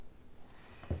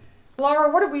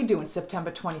Laura, what are we doing September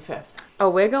 25th?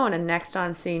 Oh, we're going to Next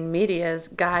on Scene Media's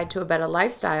Guide to a Better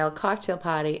Lifestyle cocktail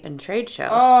party and trade show.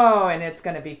 Oh, and it's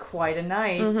going to be quite a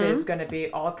night. There's going to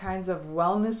be all kinds of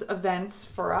wellness events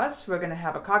for us. We're going to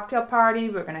have a cocktail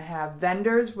party. We're going to have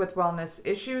vendors with wellness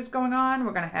issues going on.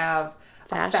 We're going to have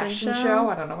a fashion show.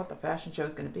 I don't know what the fashion show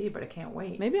is going to be, but I can't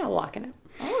wait. Maybe I'll walk in it.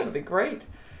 Oh, it'll be great.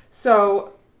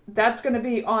 So that's going to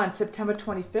be on September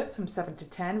 25th from 7 to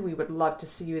 10. We would love to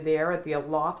see you there at the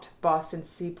Aloft Boston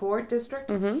Seaport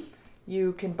District.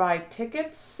 You can buy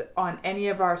tickets on any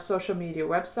of our social media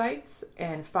websites,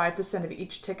 and 5% of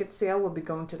each ticket sale will be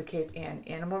going to the Cape Ann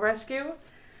Animal Rescue.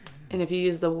 And if you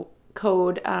use the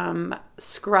code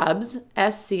SCRUBS,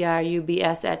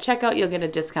 SCRUBS, at checkout, you'll get a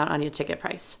discount on your ticket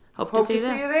price. Hope to see you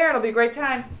there. It'll be a great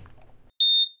time.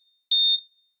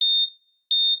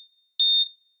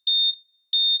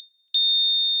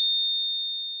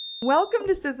 Welcome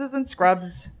to Scissors and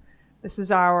Scrubs. This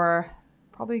is our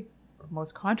probably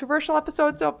most controversial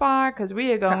episode so far because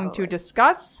we are going to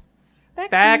discuss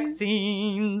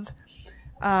vaccines.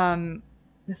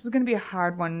 This is going to be a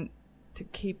hard one to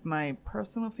keep my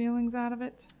personal feelings out of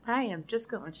it. I am just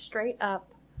going straight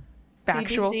up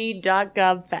Factual.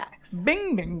 CDC.gov facts.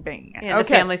 Bing, bing, bing. And the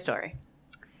family story.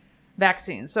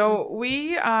 Vaccines. So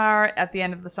we are at the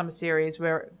end of the summer series.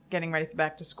 We're getting ready for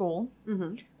back to school,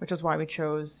 which is why we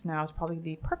chose now is probably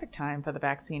the perfect time for the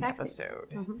vaccines.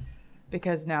 Episode.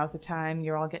 Because now's the time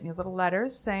you're all getting your little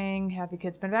letters saying, have your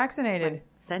kids been vaccinated? Right.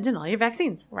 Send in all your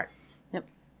vaccines. Right. Yep.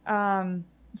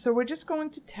 So we're just going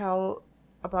to tell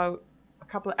about a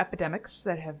couple of epidemics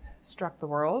that have struck the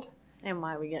world. And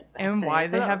why we get vaccinated. And why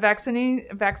they have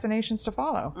vaccinations to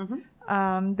follow.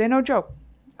 They're no joke.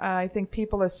 I think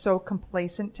people are so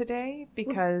complacent today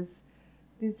because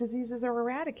these diseases are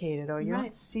eradicated or you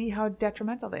don't see how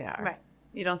detrimental they are. Right.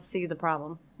 You don't see the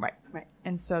problem. Right.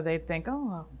 And so they think, oh,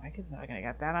 well, my kid's not going to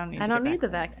get that. I don't need the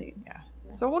vaccines. Yeah.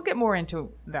 So we'll get more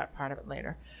into that part of it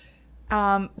later.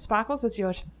 Sparkles, it's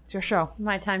your show.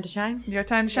 My time to shine? Your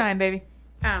time to shine, baby.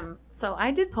 So I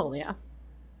did polio.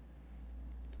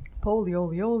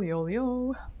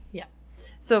 Polio. Yeah.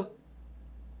 So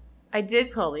I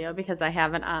did polio because I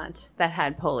have an aunt that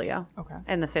had polio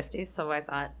in the 50s. So I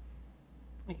thought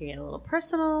I could get a little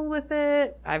personal with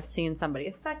it. I've seen somebody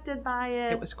affected by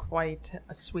it. It was quite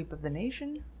a sweep of the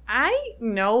nation. I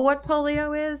know what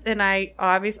polio is, and I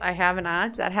have an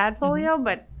aunt that had polio,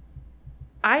 but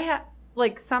I had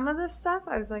some of this stuff.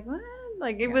 I was like, what?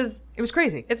 It was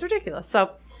crazy. It's ridiculous.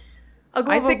 So I'll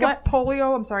go I over think of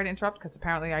polio. I'm sorry to interrupt because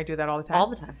apparently I do that all the time. All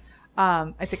the time.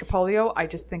 I think of polio. I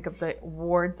just think of the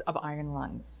wards of iron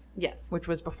lungs. Yes. Which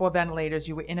was before ventilators.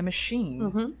 You were in a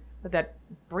machine that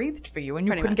breathed for you, and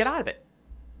you couldn't get out of it.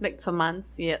 For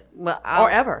months. Yeah. Well, or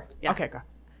ever. Yeah. Okay, go.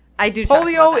 I do.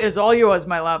 Polio is all yours,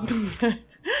 my love. So I'm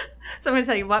going to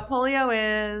tell you what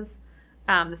polio is,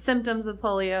 the symptoms of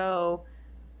polio,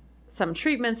 some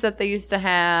treatments that they used to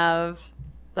have,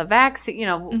 the vaccine.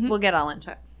 We'll get all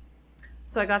into it.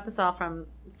 So I got this all from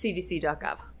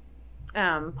CDC.gov.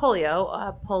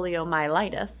 Polio,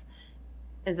 poliomyelitis,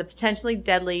 is a potentially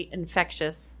deadly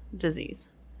infectious disease.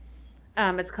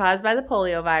 It's caused by the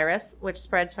polio virus, which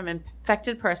spreads from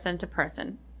infected person to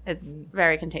person. It's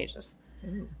very contagious.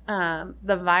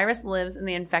 The virus lives in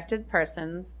the infected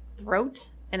person's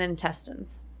throat and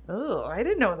intestines. Oh, I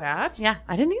didn't know that. Yeah,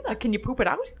 I didn't either. Can you poop it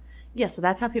out? Yeah, so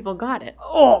that's how people got it.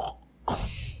 Oh!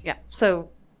 Yeah, so...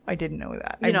 I didn't know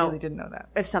that. I really didn't know that.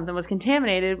 If something was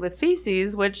contaminated with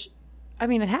feces, which...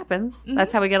 it happens.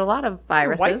 That's how we get a lot of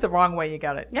viruses. You wipe the wrong way, you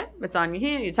got it. Yeah, it's on your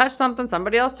hand. You touch something,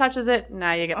 somebody else touches it,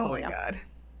 now you get polio.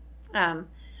 Oh, my God.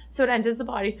 So it enters the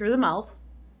body through the mouth.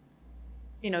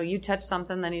 You touch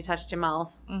something, then you touched your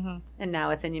mouth, and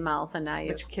now it's in your mouth, and now you...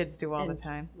 Which kids do all the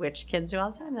time.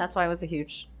 That's why it was a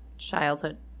huge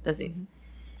childhood disease.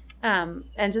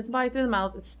 Enters the body through the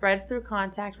mouth. It spreads through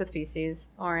contact with feces,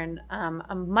 or in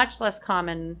a much less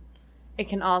common... It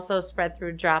can also spread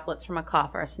through droplets from a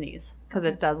cough or a sneeze because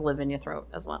it does live in your throat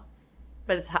as well.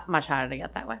 But it's much harder to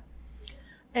get that way.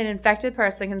 An infected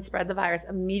person can spread the virus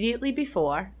immediately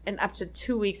before and up to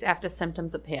 2 weeks after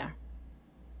symptoms appear.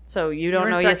 So you don't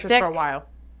know you're sick. For a while.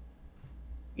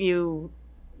 You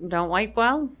don't wipe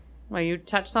well. Or you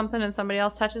touch something and somebody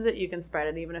else touches it, you can spread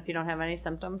it even if you don't have any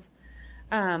symptoms.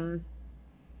 It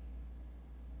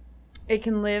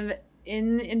can live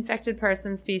in infected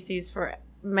person's feces for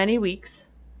many weeks.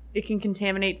 It can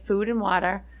contaminate food and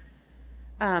water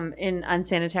in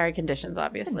unsanitary conditions,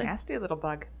 obviously. It's a nasty little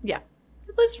bug. Yeah.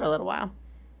 It lives for a little while.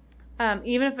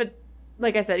 Even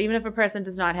if a person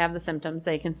does not have the symptoms,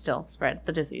 they can still spread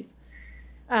the disease.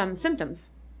 Symptoms.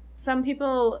 Some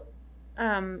people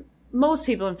most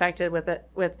people infected with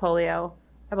polio,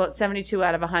 about 72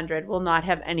 out of 100, will not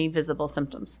have any visible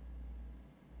symptoms.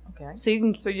 Okay.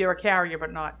 So you're a carrier,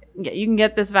 but not. Yeah, you can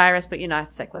get this virus, but you're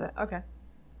not sick with it. Okay.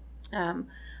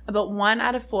 About 1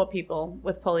 out of 4 people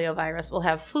with poliovirus will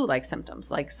have flu-like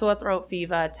symptoms, like sore throat,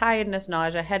 fever, tiredness,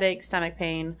 nausea, headache, stomach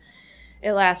pain.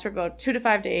 It lasts for about 2 to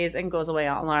 5 days and goes away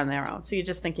all on their own. So you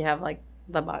just think you have, like,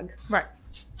 the bug. Right.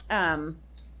 A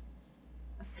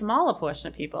smaller portion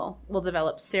of people will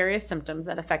develop serious symptoms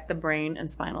that affect the brain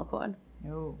and spinal cord.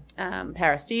 Oh.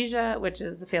 Paresthesia, which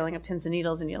is the feeling of pins and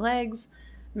needles in your legs.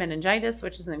 Meningitis,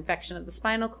 which is an infection of the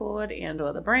spinal cord and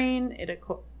or the brain.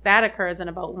 That occurs in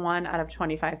about 1 out of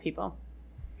 25 people.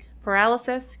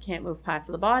 Paralysis, can't move parts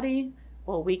of the body,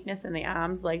 or weakness in the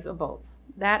arms, legs, or both.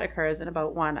 That occurs in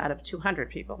about 1 out of 200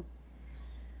 people.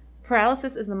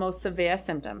 Paralysis is the most severe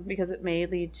symptom because it may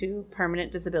lead to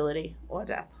permanent disability or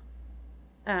death.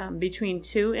 Between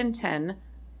 2 and 10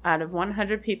 out of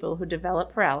 100 people who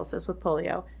develop paralysis with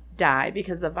polio die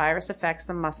because the virus affects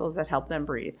the muscles that help them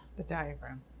breathe. The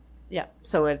diaphragm. Yeah,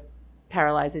 so it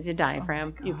paralyzes your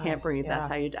diaphragm. Oh, you can't breathe. Yeah. That's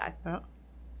how you die.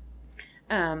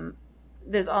 Oh.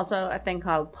 There's also a thing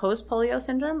called post-polio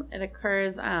syndrome. It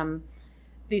occurs,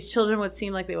 these children would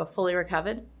seem like they were fully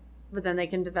recovered, but then they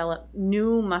can develop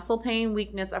new muscle pain,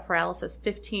 weakness, or paralysis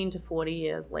 15 to 40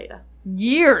 years later.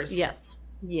 Years? Yes,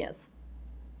 years.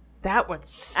 That would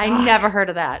suck. I never heard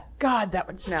of that. God, that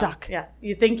would No. suck. Yeah,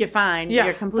 you think you're fine. Yeah,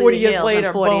 You're 40 completely years healed, later,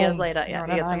 and 40 years boom. later, yeah, you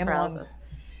get some paralysis.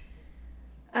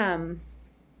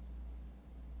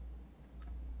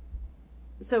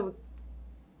 So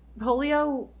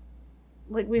polio,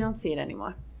 like, we don't see it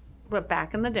anymore. But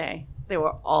back in the day, there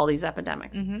were all these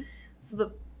epidemics. Mm-hmm. So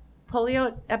the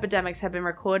polio epidemics have been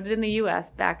recorded in the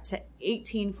U.S. back to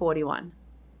 1841.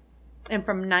 And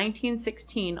from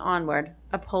 1916 onward,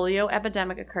 a polio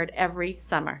epidemic occurred every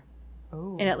summer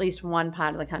in at least one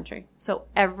part of the country. So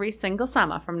every single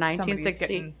summer from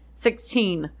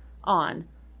 1916 on,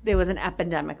 there was an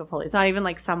epidemic of polio. It's not even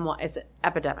like somewhat, it's an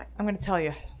epidemic. I'm going to tell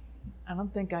you, I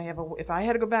don't think I ever, if I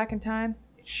had to go back in time,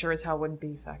 it sure as hell wouldn't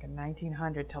be fucking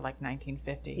 1900 till like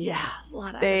 1950. Yeah, it's a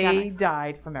lot of They epidemics.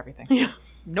 died from everything. Yeah.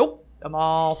 Nope. I'm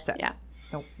all set. Yeah.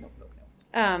 Nope.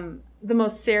 The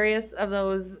most serious of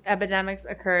those epidemics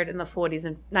occurred in the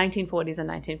 1940s and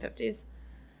 1950s.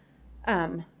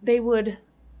 They would,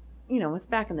 it's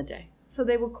back in the day. So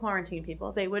they would quarantine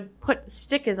people. They would put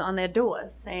stickers on their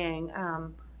doors saying,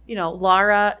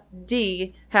 Laura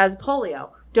D has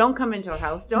polio. Don't come into her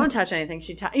house. Don't touch anything.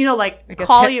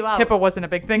 Call you out. HIPAA wasn't a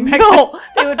big thing back No,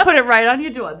 they would put it right on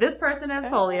your door. This person has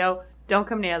polio. Don't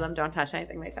come near them. Don't touch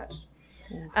anything they touched.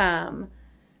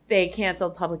 They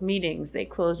canceled public meetings. They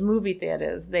closed movie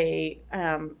theaters. They,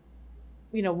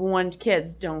 warned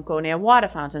kids, don't go near water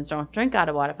fountains. Don't drink out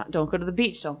of water fountains. Don't go to the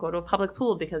beach. Don't go to a public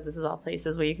pool because this is all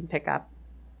places where you can pick up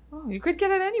Oh, you could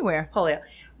get it anywhere. polio.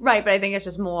 Right, but I think it's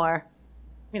just more,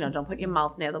 don't put your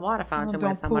mouth near the water fountain Well, where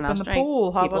don't someone poop else in the drank.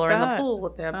 pool. How People about are in the that? pool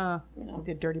with their,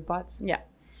 Their dirty butts. Yeah.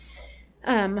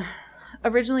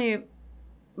 Originally,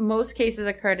 most cases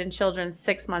occurred in children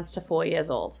 6 months to 4 years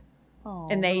old. Oh,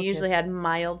 And they little usually kids. had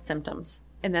mild symptoms.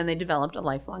 And then they developed a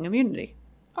lifelong immunity.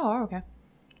 Oh, okay.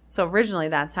 So originally,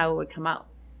 that's how it would come out.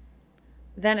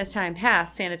 Then as time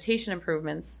passed, sanitation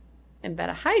improvements and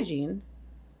better hygiene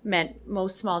meant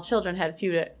most small children had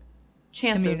fewer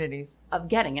chances Immunities. of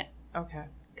getting it Okay.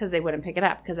 because they wouldn't pick it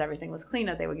up because everything was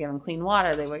cleaner. They were given clean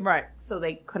water. Right. So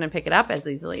they couldn't pick it up as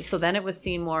easily. So then it was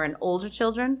seen more in older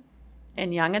children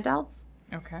and young adults.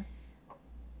 Okay.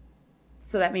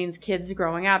 So that means kids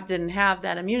growing up didn't have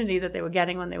that immunity that they were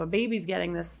getting when they were babies,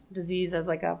 getting this disease as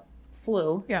like a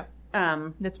flu. Yeah.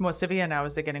 It's more severe now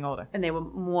as they're getting older. And they were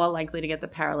more likely to get the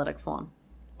paralytic form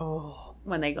Oh.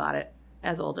 when they got it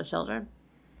as older children.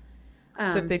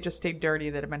 So if they just stayed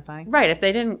dirty, they'd have been fine? Right. If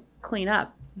they didn't clean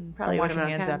up, probably From would have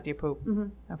washing been hands okay. after you poop.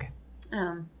 Mm-hmm. Okay.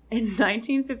 In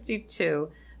 1952,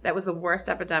 that was the worst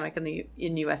epidemic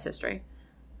in U.S. history.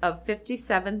 Of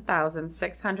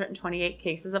 57,628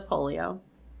 cases of polio,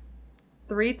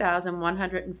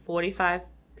 3,145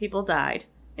 people died,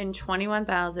 and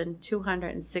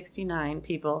 21,269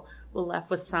 people were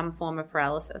left with some form of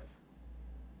paralysis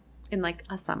in like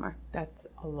a summer. That's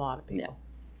a lot of people.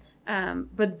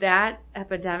 But that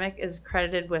epidemic is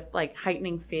credited with like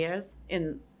heightening fears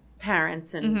in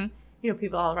parents and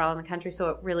people all around the country. So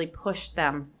it really pushed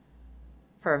them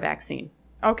for a vaccine.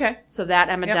 Okay. So that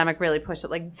epidemic really pushed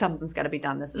it. Like something's got to be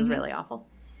done. This is really awful.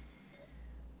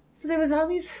 So there was all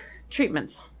these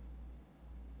treatments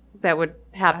that would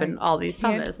happen all these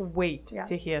summers. Can't wait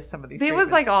to hear some of these. There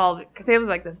was like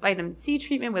this vitamin C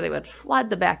treatment where they would flood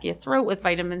the back of your throat with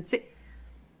vitamin C.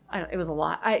 It was a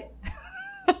lot.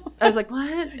 I was like, what?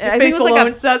 I think face it was like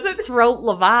alone a says it. throat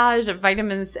lavage of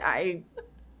vitamins.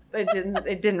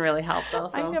 It didn't really help though.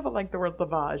 So. I never liked the word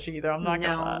lavage either. I'm not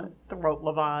gonna throat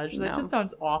lavage. That just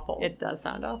sounds awful. It does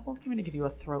sound awful. I'm gonna give you a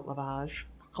throat lavage.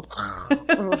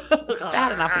 It's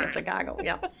bad enough when you have to gargle.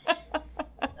 Yeah.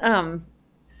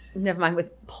 Never mind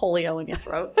with polio in your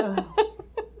throat.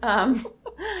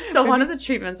 So one of the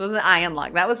treatments was the iron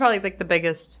lung. That was probably like the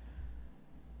biggest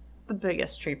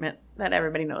treatment that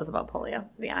everybody knows about polio.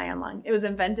 The iron lung. It was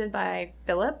invented by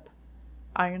Philip.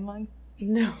 Iron lung?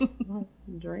 No.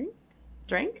 Drink?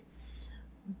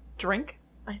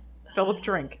 Philip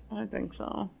Drink. I think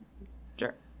so.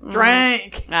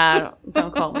 Drank.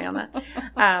 Don't quote me on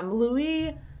that.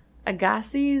 Louis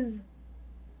Agassiz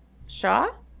Shaw?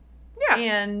 Yeah.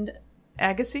 And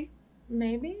Agassi?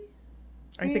 maybe?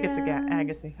 I think it's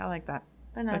Agassi. I like that.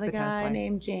 Another like the guy tennis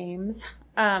named James.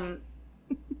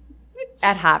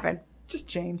 At Harvard. Just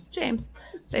James.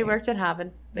 They worked at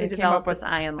Harvard. They came developed up with this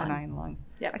iron lung. An iron lung.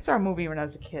 Yep. I saw a movie when I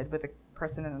was a kid with a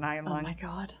person in an iron lung. Oh my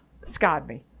God. Scarred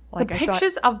me. The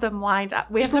pictures of them lined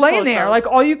up. We just have to laying post there. those. Like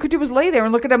all you could do was lay there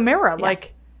and look at a mirror. Yeah.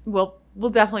 Like We'll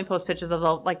definitely post pictures of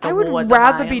the I would wards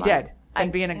rather of be iron dead lungs.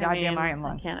 than be in a goddamn iron I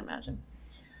lung. can't imagine.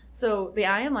 So the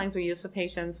iron lungs were used for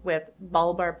patients with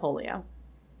bulbar polio,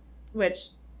 which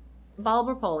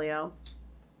bulbar polio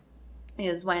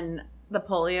is when the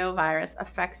polio virus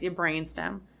affects your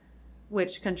brainstem,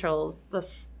 which controls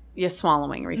your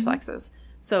swallowing reflexes.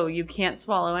 So you can't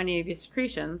swallow any of your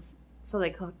secretions, so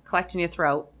they collect in your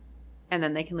throat, and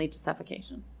then they can lead to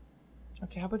suffocation.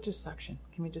 Okay, how about just suction?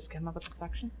 Can we just come up with a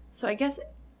suction? So I guess,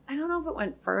 I don't know if it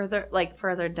went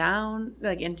further down,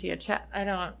 like into your chest.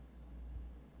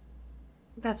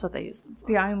 That's what they used them for.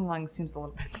 The iron lung seems a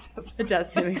little bit excessive. It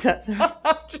does seem excessive.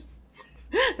 Just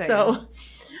saying. So,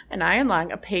 an iron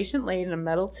lung, a patient laid in a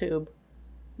metal tube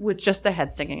with just their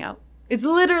head sticking out. It's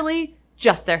literally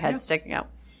just their head sticking out.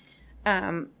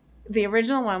 The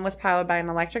original one was powered by an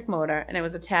electric motor, and it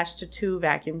was attached to 2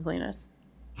 vacuum cleaners.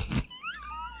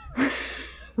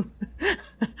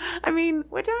 I mean,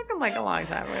 we're talking like a long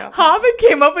time ago. Harvard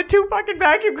came up with 2 fucking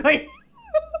vacuum cleaners.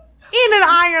 In an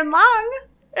iron lung.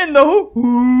 In the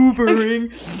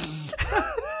hoovering.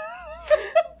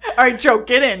 All right, Joe,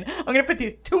 get in. I'm going to put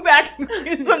these 2 vacuum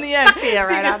cleaners on the end. Suck the air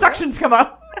See right if the out of it. suctions come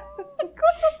out.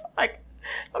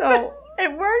 So,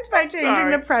 it worked by changing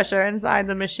the pressure inside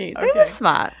the machine. They Okay. were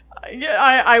smart.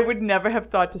 Yeah, I would never have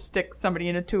thought to stick somebody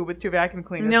in a tube with 2 vacuum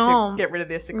cleaners to get rid of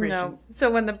their secretions. No.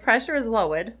 So when the pressure is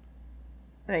lowered,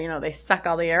 they suck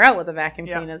all the air out with the vacuum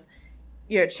cleaners,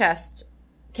 your chest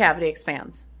cavity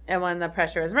expands. And when the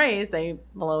pressure is raised, they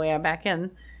blow air back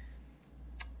in.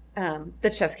 The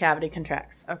chest cavity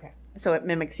contracts. Okay. So it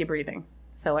mimics your breathing.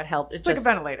 So it helps. It's like a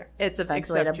ventilator. It's a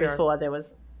ventilator Except before there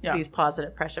was these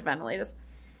positive pressure ventilators.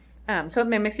 So it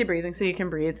mimics your breathing so you can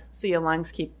breathe, so your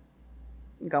lungs keep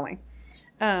going.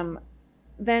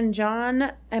 Then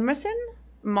John Emerson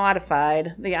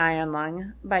modified the iron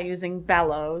lung by using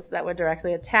bellows that were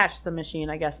directly attached to the machine,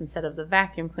 I guess, instead of the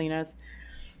vacuum cleaners.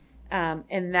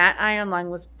 And that iron lung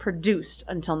was produced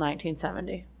until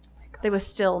 1970. They were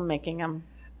still making them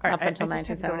up until 1970.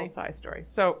 I just have a little side story.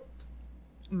 So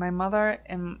my mother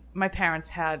and my parents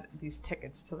had these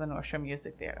tickets to the North Shore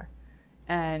Music Theater.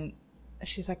 And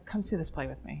she's like, come see this play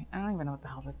with me. I don't even know what the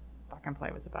hell the fucking play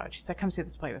was about. She's like, come see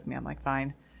this play with me. I'm like,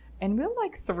 fine. And we're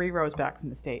like 3 rows back from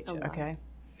the stage, okay?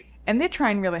 And they're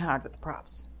trying really hard with the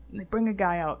props. And they bring a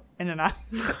guy out in an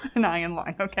iron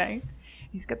lung, okay?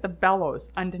 He's got the bellows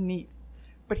underneath.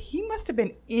 But he must have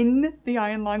been in the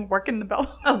iron lung working the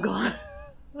bellows. Oh, God.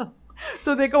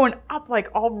 So they're going up like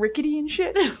all rickety and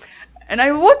shit. And I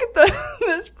look at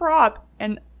this prop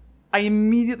and I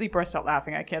immediately burst out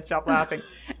laughing. I can't stop laughing.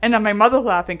 And then my mother's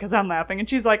laughing because I'm laughing. And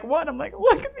she's like, what? I'm like,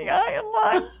 look at the iron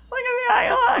lung. Look at the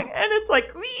iron lung. And it's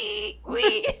like,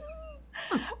 wee.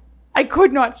 I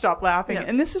could not stop laughing. Yeah.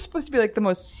 And this is supposed to be like the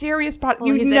most serious part.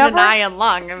 Well, he's in an iron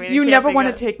lung. I mean, you never want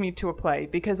to take me to a play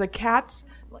because a cat's,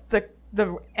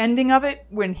 the ending of it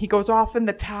when he goes off in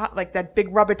the top, like that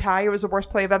big rubber tire was the worst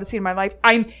play I've ever seen in my life.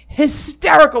 I'm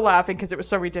hysterical laughing because it was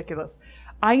so ridiculous.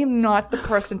 I am not the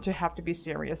person to have to be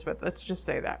serious with. Let's just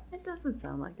say that. It doesn't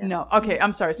sound like that. No. Okay,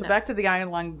 I'm sorry. So back to the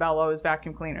iron lung bellows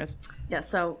vacuum cleaners. Yeah,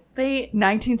 so they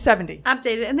 1970.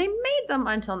 updated, and they made them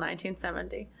until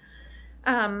 1970.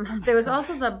 There was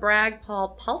also the Bragg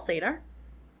Paul pulsator,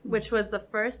 which was the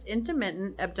first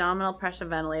intermittent abdominal pressure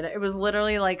ventilator. It was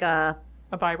literally like a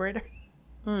vibrator.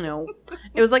 No,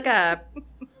 it was like a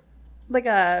not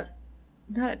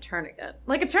a tourniquet,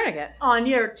 like a tourniquet on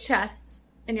your chest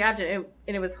and your abdomen,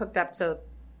 and it was hooked up to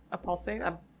A pulsator?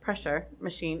 a pressure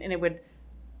machine, and it would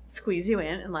squeeze you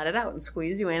in and let it out, and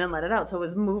squeeze you in and let it out. So it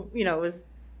was it was.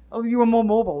 Oh, you were more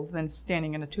mobile than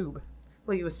standing in a tube.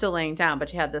 Well, you were still laying down,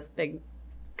 but you had this big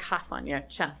cuff on your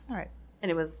chest. All right. And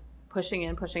it was pushing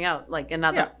in, pushing out, like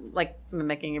like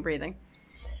mimicking your breathing.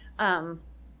 And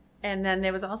then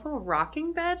there was also a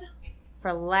rocking bed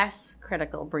for less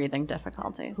critical breathing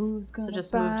difficulties. Who's gonna so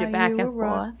just moved you back and forth.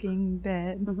 Rocking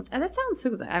bed. Mm-hmm. And that sounds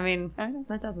soothing. I mean,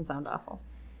 that doesn't sound awful.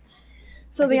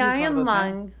 So I the iron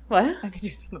lung. What? I could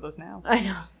use one of those now. I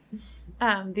know.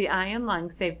 The iron lung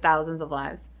saved thousands of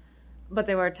lives, but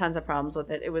there were tons of problems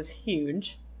with it. It was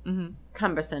huge,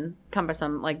 cumbersome.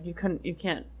 Like you can't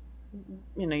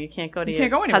go to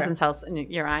your cousin's house in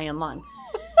your iron lung.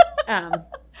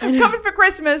 I'm coming for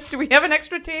Christmas. Do we have an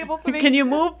extra table for me? Can you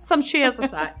move some chairs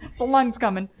aside? The lung's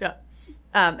coming. Yeah.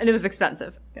 And it was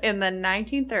expensive. Yeah. In the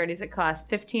 1930s, it cost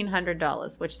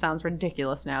 $1,500, which sounds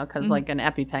ridiculous now because like an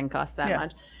EpiPen costs that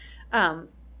much.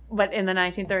 But in the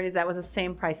 1930s, that was the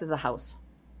same price as a house.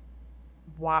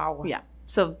 Wow. Yeah.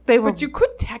 So they were. But you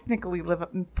could technically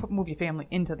move your family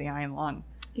into the iron lung.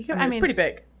 You could, I mean, it's pretty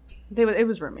big. It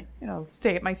was roomy.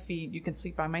 Stay at my feet. You can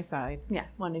sleep by my side. Yeah.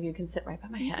 One of you can sit right by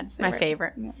my head. My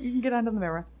favorite. Yeah, you can get under the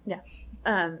mirror. Yeah.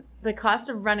 The cost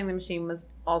of running the machine was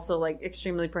also like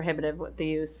extremely prohibitive with the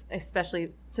use,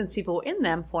 especially since people were in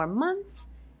them for months,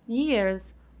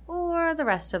 years, or the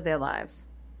rest of their lives.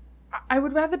 I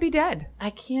would rather be dead. I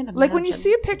can't imagine. Like when you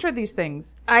see a picture of these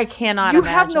things, I cannot you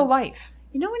imagine. have no life.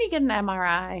 You know when you get an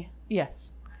MRI?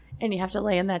 Yes. And you have to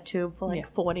lay in that tube for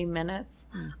 40 minutes?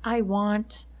 I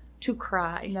want to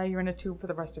cry. Now you're in a tube for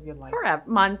the rest of your life. Forever.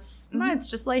 Months.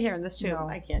 Just lay here in this tube. No,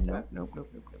 I can't do it. Nope.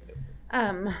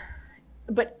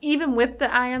 But even with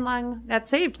the iron lung, that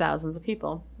saved thousands of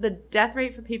people. The death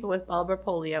rate for people with bulbar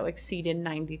polio exceeded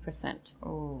 90%.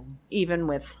 Oh. Even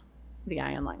with the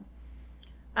iron lung.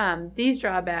 These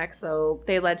drawbacks, though,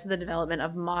 they led to the development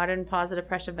of modern positive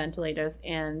pressure ventilators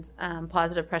and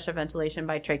positive pressure ventilation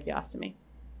by tracheostomy.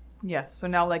 Yes. So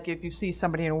now, like, if you see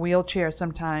somebody in a wheelchair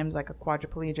sometimes, like a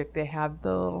quadriplegic, they have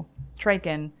the little trach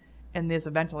in, and there's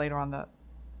a ventilator on the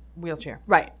wheelchair.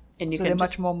 Right. And you so can they're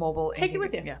much more mobile. Take it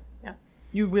with you. Yeah.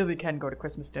 You really can go to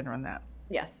Christmas dinner on that.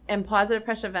 Yes. And positive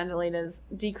pressure ventilators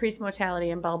decrease mortality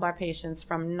in bulbar patients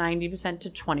from 90% to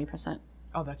 20%.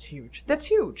 Oh, that's huge. That's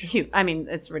huge. Huge. I mean,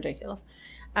 it's ridiculous.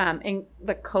 In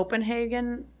the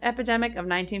Copenhagen epidemic of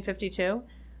 1952,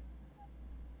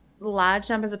 large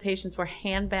numbers of patients were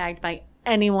handbagged by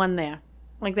anyone there.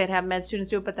 Like, they'd have med students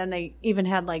do it, but then they even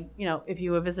had, like, if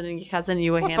you were visiting your cousin,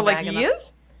 you were handbagging for like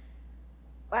years?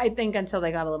 I think until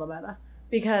they got a little better.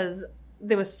 Because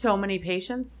there was so many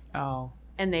patients. Oh.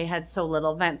 And they had so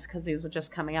little vents because these were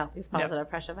just coming out, these positive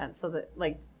pressure vents. So that,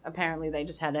 like, apparently they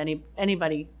just had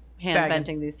anybody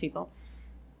venting these people.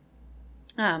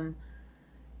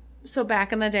 So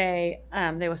back in the day,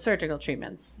 there were surgical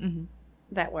treatments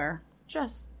that were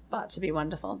just thought to be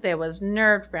wonderful. There was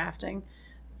nerve grafting,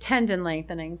 tendon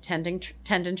lengthening,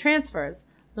 tendon transfers,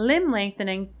 limb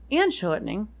lengthening and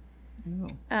shortening. Ooh.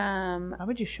 How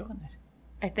would you shorten it?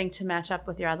 I think to match up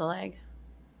with your other leg.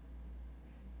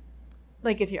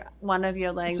 Like if one of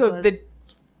your legs was... So they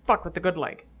fuck with the good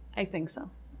leg. I think so.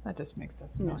 That just makes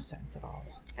no sense at all.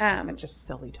 It's just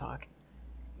silly talk.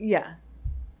 Yeah.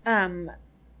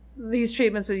 These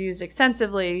treatments were used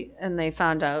extensively, and they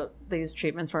found out these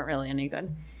treatments weren't really any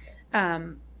good.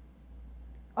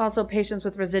 Also, patients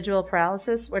with residual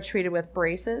paralysis were treated with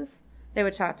braces. They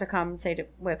were taught to compensate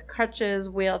it with crutches,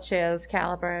 wheelchairs,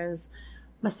 calipers.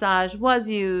 Massage was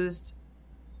used.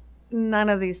 None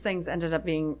of these things ended up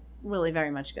being really very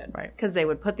much good. Right. Because they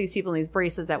would put these people in these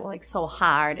braces that were like so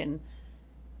hard and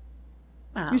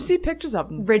you see pictures of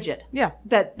them. Rigid. Yeah.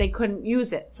 That they couldn't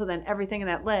use it. So then everything in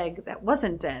that leg that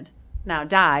wasn't dead now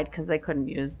died because they couldn't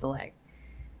use the leg.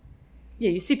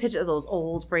 Yeah, you see pictures of those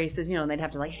old braces, and they'd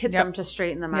have to like hit them to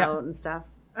straighten them out and stuff.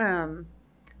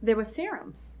 There were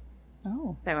serums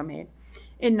that were made.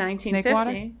 In 1950.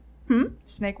 Snake water?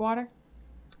 Snake water?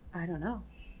 I don't know.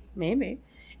 Maybe.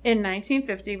 In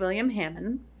 1950, William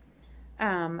Hammond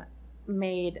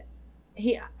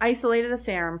he isolated a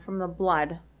serum from the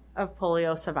blood of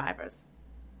polio survivors.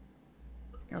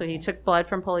 So he took blood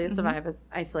from polio survivors,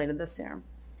 isolated this serum.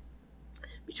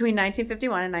 Between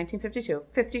 1951 and 1952,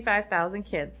 55,000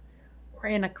 kids were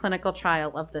in a clinical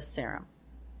trial of this serum.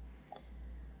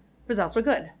 Results were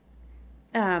good.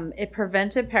 It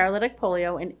prevented paralytic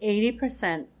polio in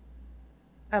 80%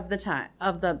 of the time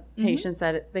of the patients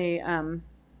that they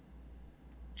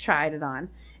tried it on,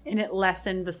 and it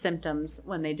lessened the symptoms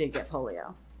when they did get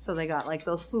polio. So they got like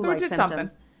those flu-like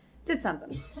symptoms. Did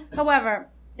something. However,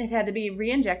 it had to be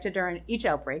re-injected during each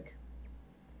outbreak.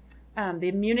 The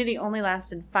immunity only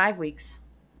lasted 5 weeks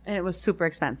and it was super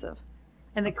expensive.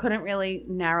 And they couldn't really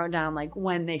narrow down, like,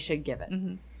 when they should give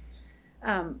it.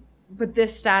 But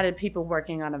this started people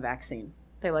working on a vaccine.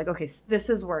 They're like, okay, this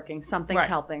is working. Something's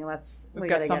helping. We've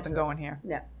got something going here.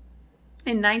 Yeah.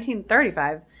 In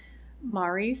 1935,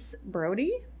 Maurice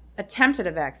Brody attempted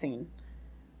a vaccine.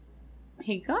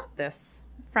 He got this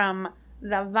from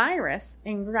the virus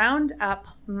in ground up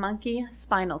monkey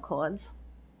spinal cords.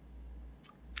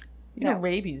 You know,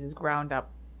 rabies is ground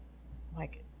up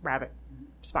like rabbit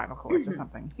spinal cords or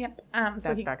something. Yep. That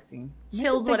So he vaccine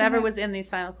killed whatever was in these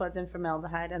spinal cords in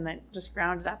formaldehyde and then just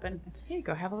ground it up and here you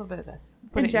go, have a little bit of this.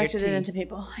 Injected it into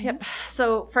people. Yep.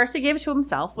 So first he gave it to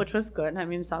himself, which was good. I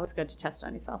mean, it's always good to test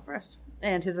on yourself first.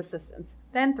 And his assistants.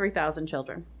 Then 3,000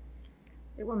 children.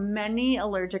 There were many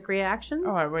allergic reactions.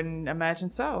 Oh, I wouldn't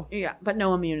imagine so. Yeah, but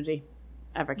no immunity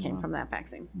ever came from that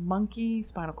vaccine. Monkey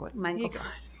spinal cords. Monkey.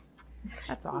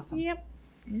 That's awesome. Yep.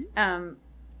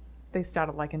 They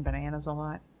started liking bananas a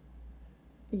lot.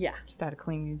 Yeah. Started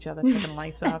cleaning each other, taking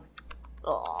lice off.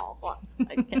 Oh,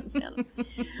 I can't stand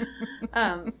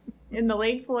it. In the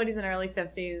late 40s and early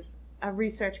 50s, a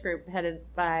research group headed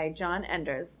by John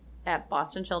Enders at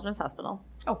Boston Children's Hospital.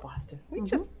 Oh, Boston. We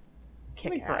just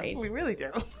kick ass. We really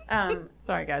do.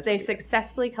 Sorry, guys. They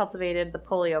successfully cultivated the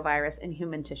polio virus in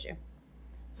human tissue.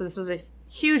 So this was a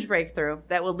huge breakthrough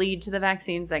that would lead to the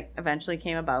vaccines that eventually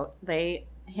came about.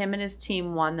 Him and his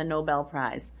team won the Nobel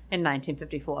Prize in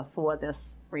 1954 for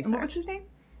this research. And what was his name?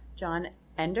 John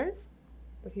Enders.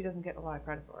 But he doesn't get a lot of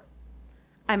credit for it.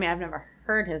 I mean, I've never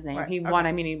heard his name. Right. He won.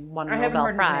 I mean, he won a I Nobel haven't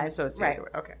heard Prize. his name associated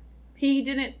with it. Okay. He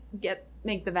didn't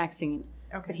make the vaccine,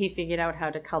 but he figured out how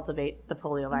to cultivate the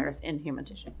polio virus in human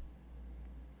tissue.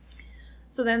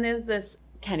 So then there's this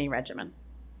Kenny regimen.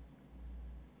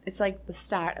 It's like the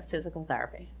start of physical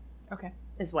therapy. Okay.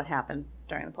 Is what happened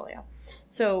during the polio.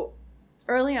 So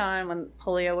early on, when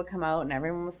polio would come out and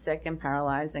everyone was sick and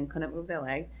paralyzed and couldn't move their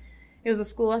leg, it was a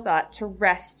school of thought to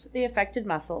rest the affected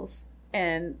muscles.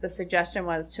 And the suggestion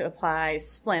was to apply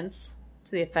splints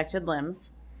to the affected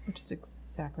limbs. Which is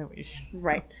exactly what you should do.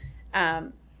 Right.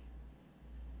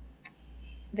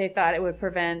 They thought it would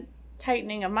prevent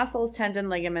tightening of muscles, tendon,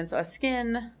 ligaments, or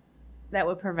skin that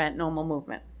would prevent normal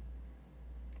movement.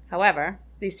 However,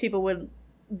 these people would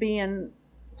be in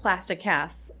plastic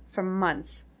casts for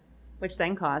months, which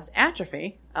then caused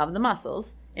atrophy of the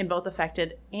muscles in both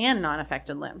affected and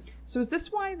non-affected limbs. So is this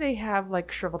why they have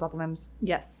like shriveled up limbs?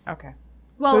 Yes. Okay.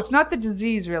 Well, so it's not the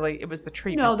disease really, it was the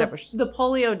treatment. No, the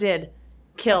polio did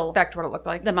kill affect what it looked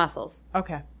like. The muscles.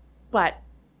 Okay. But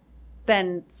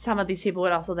then some of these people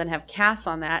would also then have casts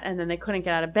on that, and then they couldn't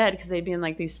get out of bed because they'd be in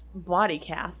like these body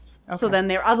casts. Okay. So then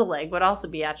their other leg would also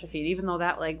be atrophied, even though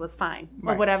that leg was fine.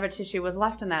 Right. Or whatever tissue was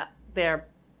left in their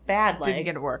bad leg.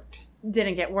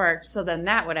 Didn't get worked, so then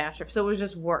that would atrophy. So it was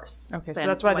just worse. Okay, so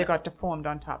that's why they got deformed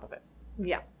on top of it.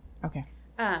 Yeah. Okay.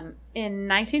 In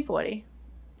 1940,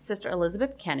 Sister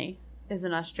Elizabeth Kenny is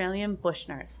an Australian bush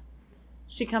nurse.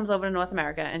 She comes over to North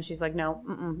America, and she's like,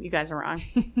 no, you guys are wrong.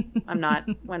 We're not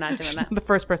doing that. The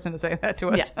first person to say that to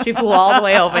us. Yeah, she flew all the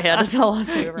way over here to tell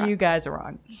us we were wrong. You guys are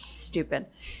wrong. Stupid.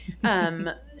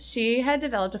 She had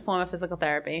developed a form of physical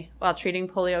therapy while treating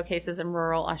polio cases in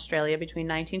rural Australia between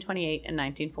 1928 and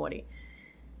 1940.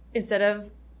 Instead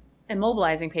of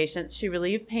immobilizing patients, she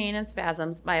relieved pain and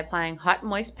spasms by applying hot,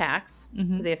 moist packs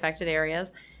to the affected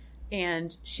areas.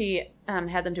 And she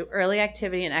had them do early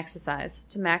activity and exercise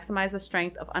to maximize the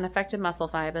strength of unaffected muscle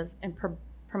fibers and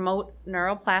promote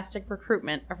neuroplastic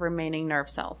recruitment of remaining nerve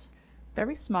cells.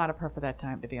 Very smart of her for that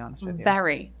time, to be honest with you.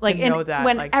 Very. Like, know that,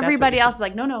 when like, everybody else is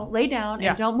like, no, lay down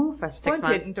and don't move for 6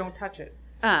 months. And don't touch it.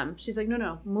 She's like,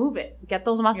 no, move it. Get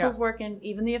those muscles working.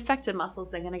 Even the affected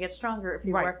muscles, they're going to get stronger if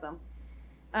you work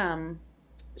them.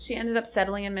 She ended up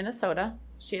settling in Minnesota.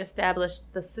 She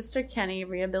established the Sister Kenny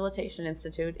Rehabilitation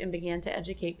Institute and began to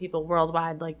educate people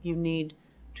worldwide, like, you need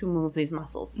to move these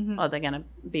muscles or they're going to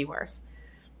be worse.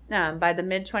 By the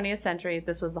mid-20th century,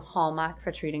 this was the hallmark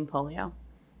for treating polio.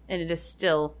 And it is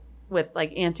still, with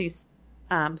like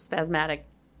anti-spasmodic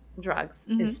drugs,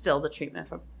 is still the treatment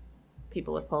for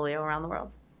people with polio around the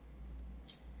world.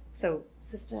 So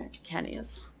Sister Kenny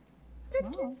is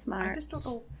smart. I just don't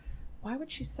know. Why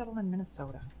would she settle in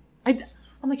Minnesota?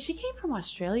 I'm like, she came from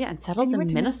Australia and settled in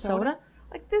Minnesota?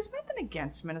 Like, there's nothing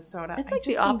against Minnesota. It's like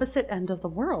the opposite end of the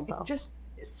world, though.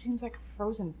 It seems like a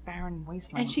frozen, barren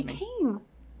wasteland. And she came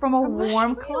from a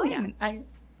warm Australia. climate.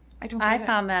 I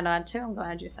found that odd, too. I'm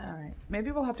glad you said it. All right. Maybe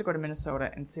we'll have to go to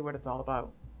Minnesota and see what it's all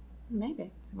about.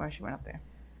 Maybe. See why she went up there.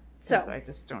 So I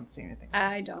just don't see anything.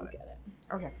 I don't get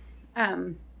it. Okay.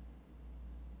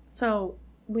 So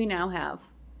we now have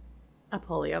a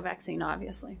polio vaccine,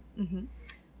 obviously.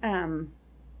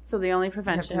 So the only You have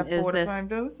prevention to have is 4 to this. 5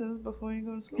 doses before you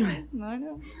go to school. I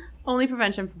know. Only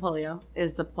prevention for polio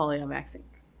is the polio vaccine.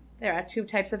 There are 2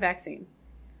 types of vaccine.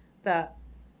 The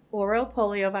oral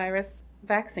poliovirus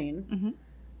vaccine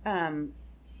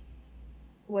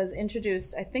was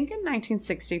introduced, I think, in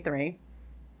 1963.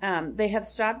 They have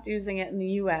stopped using it in the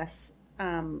U.S.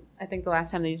 I think the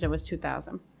last time they used it was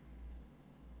 2000.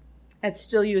 It's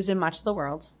still used in much of the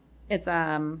world. It's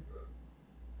a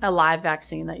live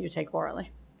vaccine that you take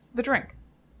orally. It's the drink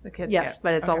the kids Yes, get.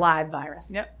 but it's a live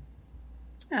virus. Yep.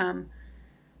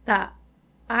 The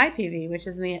IPV, which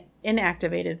is the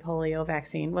inactivated polio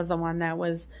vaccine, was the one that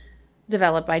was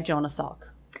developed by Jonas Salk.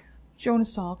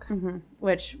 Jonas Salk.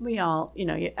 Which we all,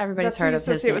 everybody's That's heard who you of his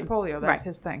associate name. with polio. That's Right.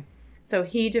 his thing. So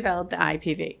he developed the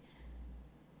IPV.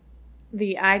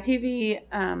 The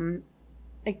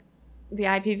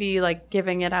IPV,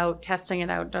 giving it out, testing it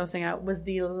out, dosing it out, was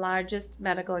the largest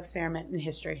medical experiment in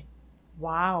history.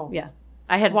 Wow. Yeah.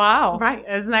 Wow. Right.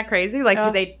 Isn't that crazy?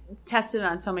 They tested it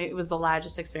on so many, it was the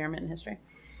largest experiment in history.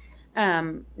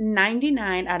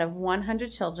 99 out of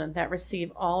 100 children that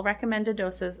receive all recommended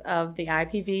doses of the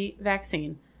IPV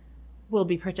vaccine will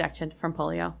be protected from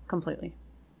polio completely.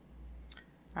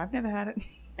 I've never had it.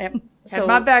 Yep. Had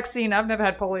my vaccine. I've never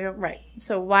had polio. Right.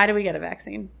 So why do we get a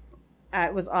vaccine?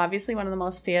 It was obviously one of the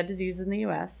most feared diseases in the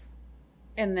U.S.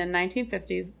 In the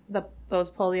 1950s, those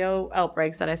polio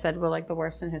outbreaks that I said were like the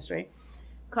worst in history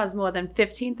caused more than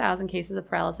 15,000 cases of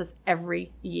paralysis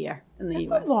every year in the U.S.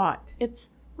 That's a lot. It's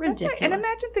ridiculous. And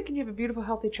imagine thinking you have a beautiful,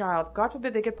 healthy child. God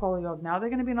forbid they get polio. Now they're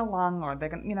going to be in a lung or they're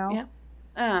going to,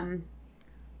 Yeah.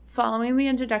 Following the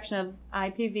introduction of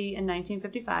IPV in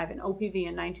 1955 and OPV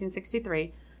in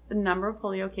 1963, the number of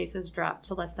polio cases dropped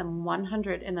to less than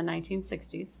 100 in the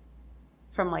 1960s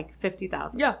from like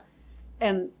 50,000. Yeah.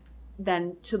 And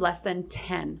then to less than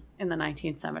 10 in the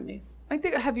 1970s. I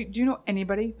think, do you know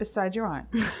anybody besides your aunt?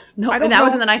 No, I don't and that know.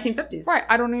 was in the 1950s. Right.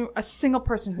 I don't know a single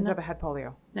person who's ever had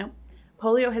polio. No.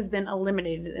 Polio has been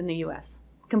eliminated in the U.S.,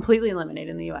 completely eliminated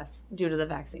in the U.S. due to the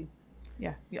vaccine.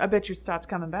 Yeah. I bet you it starts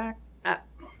coming back.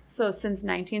 So since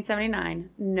 1979,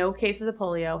 no cases of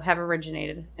polio have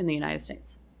originated in the United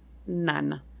States.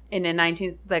 None. And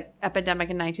the epidemic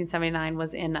in 1979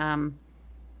 was in, oh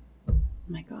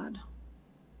my God.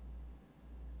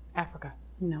 Africa.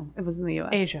 No, it was in the U.S.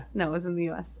 Asia. No, it was in the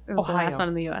U.S. It was Ohio. the last one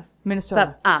in the U.S.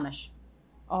 Minnesota. The Amish.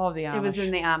 All the Amish. It was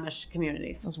in the Amish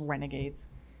communities. Those renegades.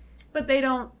 But they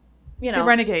don't, The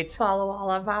renegades. follow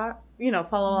all of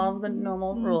the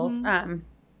normal rules.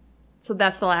 So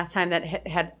that's the last time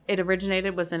that it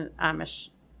originated was in Amish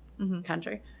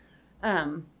country.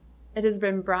 It has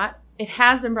been brought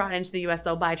into the U.S.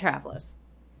 though by travelers.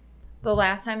 The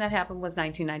last time that happened was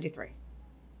 1993.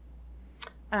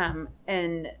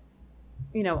 And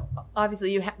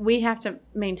obviously we have to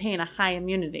maintain a high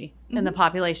immunity in the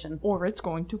population, Or it's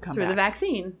going to come through back. the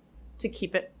vaccine to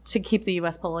keep the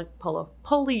U.S.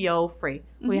 polio free.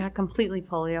 We are completely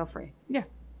polio free. Yeah.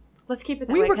 Let's keep it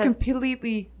that We way. were 'Cause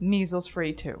completely measles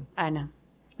free too. I know.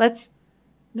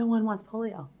 No one wants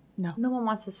polio. No. No one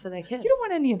wants this for their kids. You don't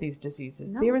want any of these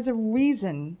diseases. No. There is a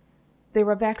reason there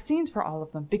were vaccines for all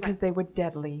of them because they were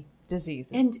deadly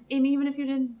diseases. And even if you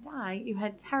didn't die, you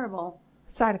had terrible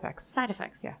Side effects. side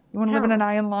effects. Yeah. You want to live in an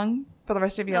iron lung for the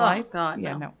rest of your Oh, life? God,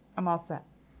 yeah, no. no. I'm all set.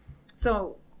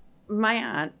 So my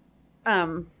aunt,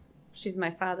 she's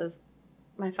my father's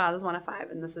one of 5,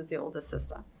 and this is the oldest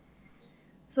sister.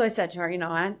 So I said to her,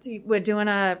 Aunt, we're doing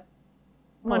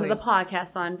one of the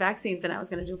podcasts on vaccines, and I was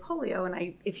going to do polio,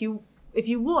 and if you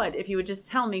would just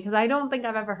tell me, because I don't think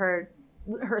I've ever heard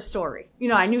her story.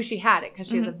 I knew she had it because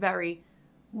she has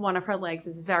one of her legs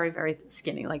is very, very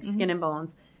skinny, like skin and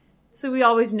bones. So we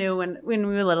always knew when we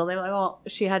were little, they were like, oh,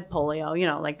 she had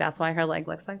polio, that's why her leg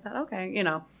looks like that. Okay,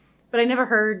 But I never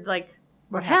heard,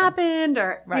 what happened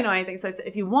or, anything. So I said,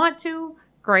 if you want to,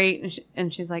 great.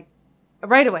 And she's like,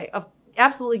 right away.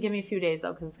 Absolutely give me a few days,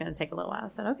 though, because it's going to take a little while. I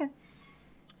said, okay.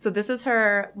 So this is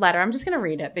her letter. I'm just going to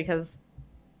read it because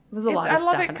there's a lot of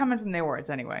stuff. I love it coming from their words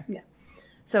anyway. Yeah.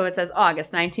 So it says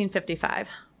August 1955.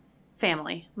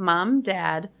 Family. Mom,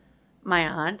 Dad, my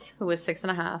aunt, who was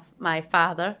 6.5, my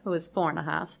father, who was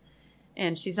 4.5.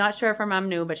 And she's not sure if her mom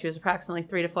knew, but she was approximately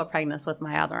 3 to 4 pregnant with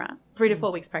my other aunt. 3 to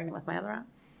 4 weeks pregnant with my other aunt.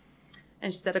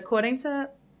 And she said, according to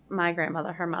my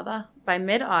grandmother, her mother, by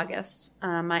mid-August,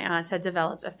 my aunt had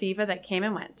developed a fever that came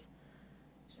and went.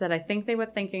 She said, I think they were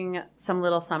thinking some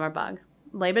little summer bug.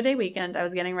 Labor Day weekend, I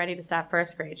was getting ready to start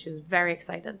first grade. She was very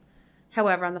excited.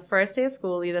 However, on the first day of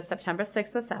school, either September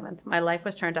 6th or 7th, my life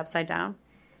was turned upside down.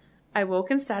 I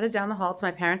woke and started down the hall to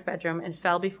my parents' bedroom and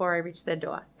fell before I reached their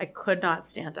door. I could not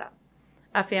stand up.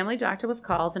 A family doctor was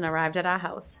called and arrived at our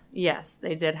house. Yes,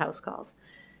 they did house calls.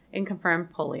 And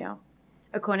confirmed polio.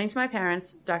 According to my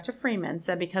parents, Dr. Freeman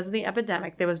said because of the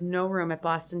epidemic, there was no room at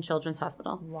Boston Children's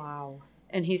Hospital. Wow.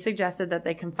 And he suggested that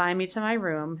they confine me to my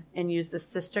room and use the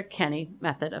Sister Kenny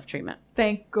method of treatment.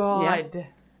 Thank God. Yeah.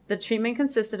 The treatment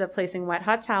consisted of placing wet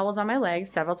hot towels on my legs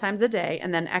several times a day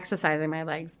and then exercising my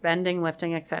legs, bending,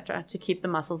 lifting, etc., to keep the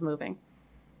muscles moving.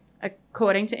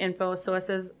 According to info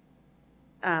sources,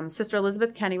 Sister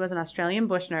Elizabeth Kenny was an Australian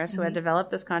bush nurse who had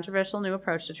developed this controversial new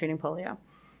approach to treating polio.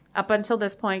 Up until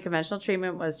this point, conventional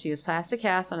treatment was to use plastic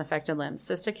casts on affected limbs.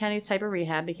 Sister Kenny's type of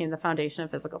rehab became the foundation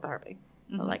of physical therapy.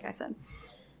 Like I said,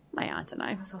 my aunt and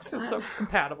I were so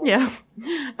compatible. Yeah.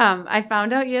 I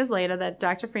found out years later that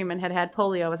Dr. Freeman had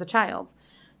polio as a child.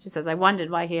 She says, I wondered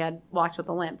why he had walked with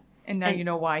a limp. And now you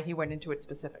know why he went into it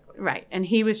specifically. Right. And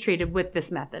he was treated with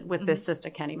this method, with this Sister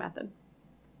Kenny method.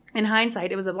 In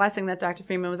hindsight, it was a blessing that Dr.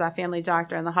 Freeman was our family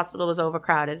doctor and the hospital was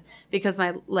overcrowded because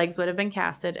my legs would have been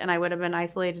casted and I would have been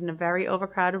isolated in a very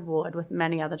overcrowded ward with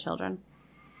many other children.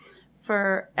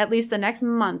 For at least the next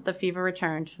month, the fever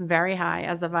returned very high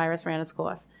as the virus ran its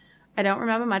course. I don't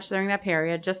remember much during that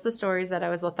period, just the stories that I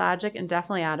was lethargic and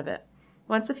definitely out of it.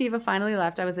 Once the fever finally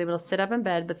left, I was able to sit up in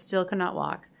bed but still could not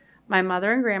walk. My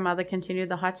mother and grandmother continued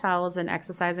the hot towels and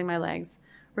exercising my legs.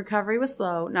 Recovery was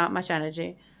slow, not much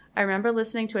energy. I remember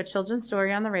listening to a children's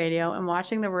story on the radio and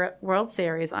watching the World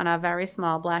Series on our very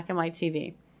small black and white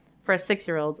TV. For a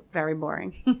 6-year-old, very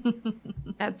boring.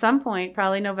 At some point,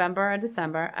 probably November or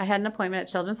December, I had an appointment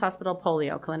at Children's Hospital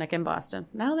Polio Clinic in Boston.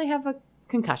 Now they have a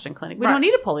concussion clinic. We don't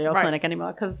need a polio clinic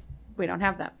anymore because we don't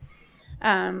have that.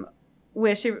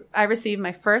 Where I received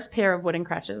my first pair of wooden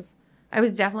crutches. I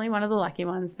was definitely one of the lucky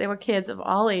ones. There were kids of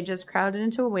all ages crowded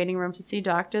into a waiting room to see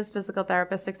doctors, physical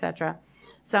therapists, etc.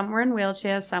 Some were in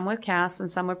wheelchairs, some with casts,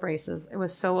 and some with braces. It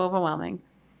was so overwhelming.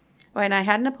 When I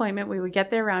had an appointment, we would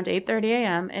get there around 8:30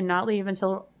 a.m. and not leave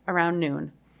until around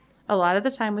noon. A lot of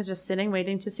the time was just sitting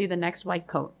waiting to see the next white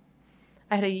coat.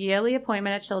 I had a yearly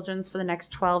appointment at Children's for the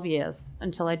next 12 years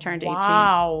until I turned 18.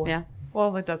 Wow. Yeah.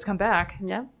 Well, it does come back.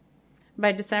 Yeah.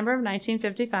 By December of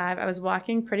 1955, I was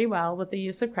walking pretty well with the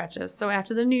use of crutches. So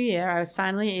after the new year, I was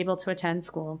finally able to attend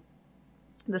school.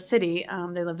 The city,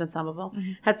 they lived in Somerville,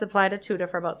 had supplied a tutor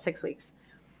for about 6 weeks.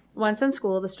 Once in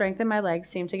school, the strength in my legs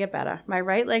seemed to get better. My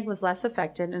right leg was less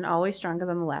affected and always stronger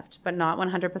than the left, but not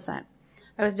 100%.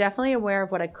 I was definitely aware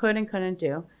of what I could and couldn't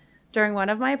do. During one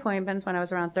of my appointments when I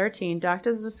was around 13,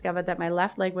 doctors discovered that my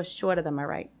left leg was shorter than my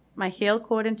right. My heel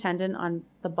cord and tendon on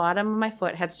the bottom of my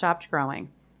foot had stopped growing.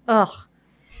 Ugh.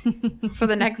 For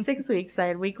the next 6 weeks, I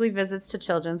had weekly visits to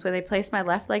Children's where they placed my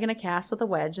left leg in a cast with a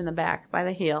wedge in the back by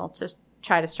the heel to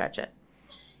try to stretch it.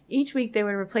 Each week, they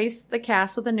would replace the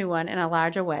cast with a new one and a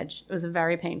larger wedge. It was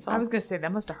very painful. I was going to say,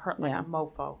 that must have hurt like a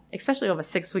mofo. Especially over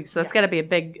 6 weeks, so that's got to be a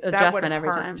big adjustment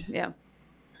every time. Yeah.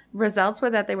 Results were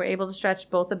that they were able to stretch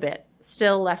both a bit.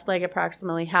 Still, left leg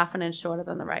approximately half an inch shorter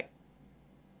than the right.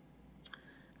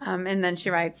 And then she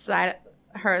writes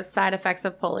her side effects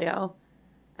of polio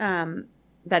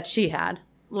that she had.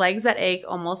 Legs that ache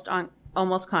almost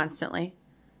constantly.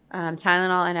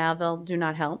 Tylenol and Advil do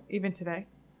not help. Even today?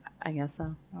 I guess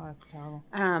so. Oh, that's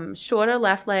terrible. Shorter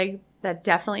left leg that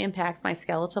definitely impacts my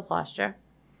skeletal posture.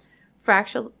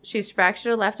 She's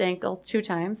fractured her left ankle 2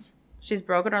 times. She's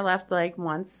broken her left leg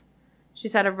once.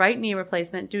 She's had a right knee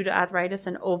replacement due to arthritis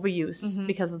and overuse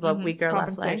because of the weaker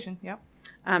left leg. Yep.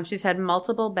 She's had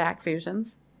multiple back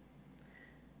fusions.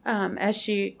 As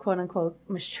she, quote unquote,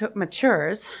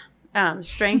 matures,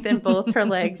 strength in both her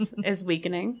legs is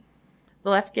weakening. The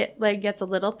left leg gets a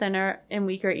little thinner and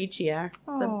weaker each year.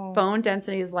 Oh. The bone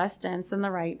density is less dense than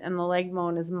the right, and the leg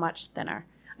bone is much thinner.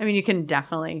 I mean, you can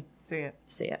definitely see it.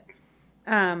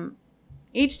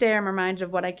 Each day I'm reminded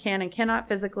of what I can and cannot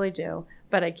physically do,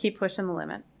 but I keep pushing the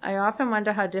limit. I often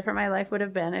wonder how different my life would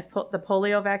have been if the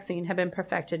polio vaccine had been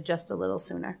perfected just a little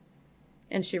sooner.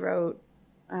 And she wrote,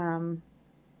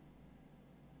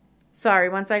 sorry,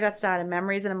 once I got started,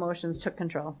 memories and emotions took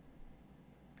control.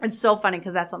 It's so funny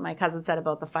because that's what my cousin said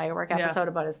about the firework episode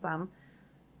about his thumb.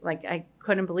 Like, I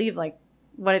couldn't believe, like,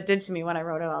 what it did to me when I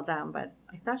wrote it all down. But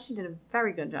I thought she did a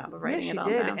very good job of writing it all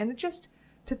down. She did. And just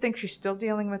to think she's still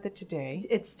dealing with it today.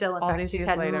 It's still in fact. She's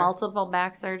had multiple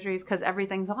back surgeries because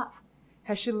everything's off.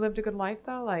 Has she lived a good life,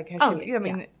 though? Like, has she, I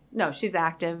mean, no, she's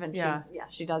active and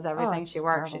she does everything. She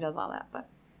works, terrible. She does all that. But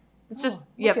it's just,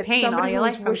 you have pain all your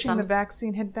life from wishing the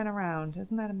vaccine had been around.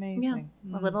 Isn't that amazing?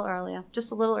 Yeah, a little earlier.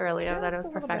 Just a little earlier that it was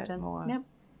perfected. Yep.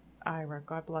 Ira,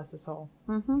 God bless his soul.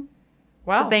 Mm-hmm.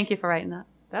 Well, so thank you for writing that.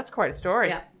 That's quite a story.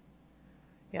 Yeah.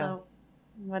 So,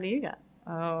 what do you got?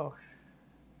 Oh,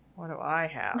 what do I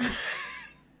have?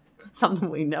 Something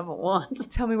we never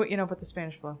want. Tell me what you know about the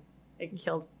Spanish flu. It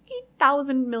killed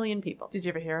 8,000 million people. Did you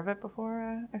ever hear of it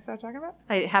before I started talking about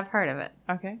it? I have heard of it.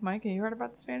 Okay, Mike, have you heard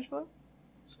about the Spanish flu?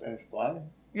 Spanish fly?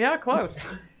 Yeah, close.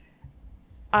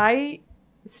 I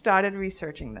started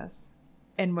researching this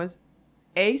and was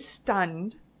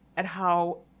stunned at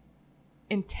how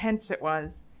intense it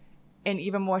was, and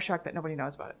even more shocked that nobody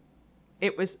knows about it.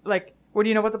 It was like, what do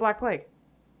you know about the Black Plague?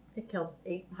 It killed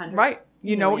 800. Right.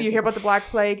 You know, you hear about the Black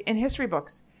Plague in history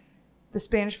books. The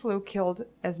Spanish flu killed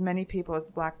as many people as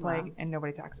the Black Plague, and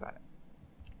nobody talks about it.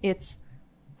 It's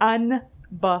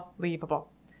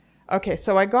unbelievable. Okay,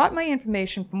 so I got my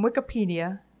information from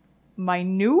Wikipedia, my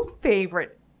new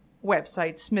favorite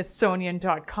website,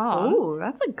 Smithsonian.com. Ooh,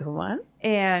 that's a good one.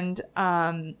 And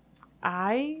I'm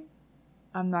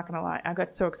not going to lie, I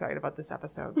got so excited about this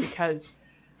episode because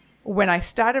when I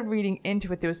started reading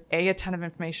into it, there was A, a ton of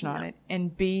information on it,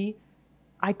 and B,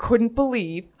 I couldn't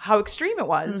believe how extreme it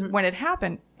was when it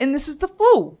happened. And this is the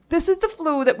flu. This is the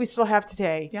flu that we still have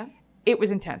today. Yeah. It was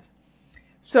intense.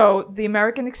 So The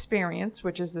American Experience,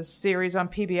 which is this series on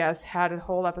PBS, had a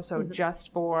whole episode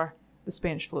just for the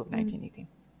Spanish flu of 1918.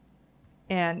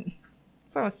 And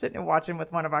so I was sitting and watching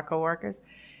with one of our coworkers,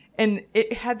 and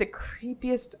it had the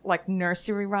creepiest, like,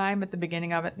 nursery rhyme at the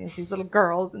beginning of it. And there's these little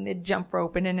girls, and they jump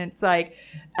roping, and it's like,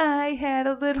 I had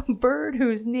a little bird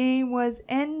whose name was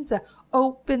Enza.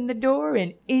 Open the door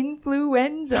and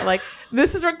influenza. Like,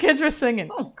 this is what kids were singing.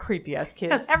 Oh, creepy-ass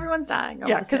kids. Because everyone's dying.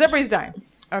 Yeah, because everybody's dying.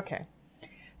 Okay.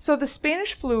 So the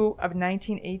Spanish flu of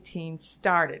 1918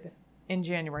 started in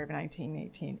January of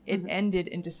 1918. It ended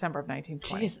in December of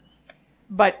 1920. Jesus.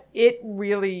 But it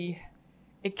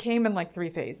came in like 3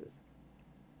 phases.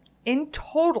 In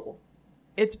total,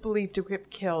 it's believed to have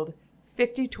killed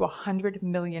 50 to 100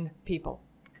 million people.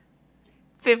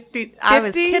 50. I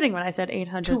was kidding when I said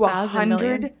 800,000 to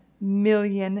 100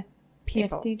 million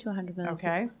people. 50 to 100 million.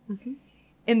 Okay.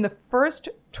 In the first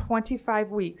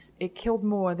 25 weeks, it killed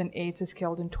more than AIDS has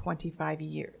killed in 25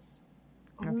 years.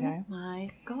 Okay. Oh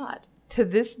my God. To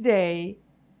this day,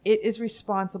 it is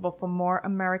responsible for more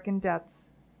American deaths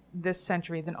this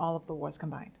century than all of the wars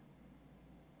combined.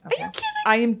 Okay? Are you kidding?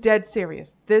 I am dead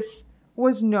serious. This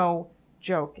was no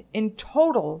joke. In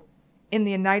total, in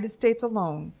the United States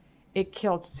alone, it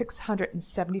killed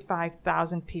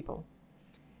 675,000 people,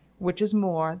 which is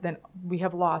more than we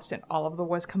have lost in all of the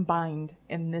wars combined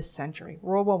in this century.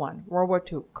 World War I, World War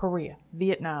II, Korea,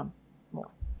 Vietnam,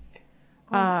 more.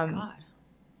 Oh my God.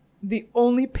 The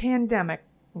only pandemic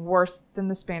worse than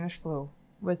the Spanish flu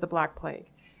was the Black Plague.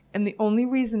 And the only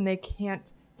reason they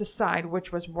can't decide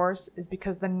which was worse is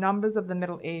because the numbers of the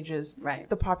Middle Ages,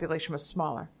 the population was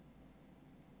smaller.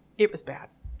 It was bad.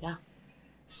 Yeah.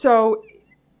 So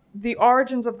the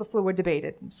origins of the flu were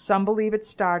debated. Some believe it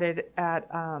started at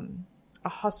a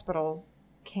hospital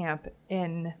camp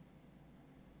in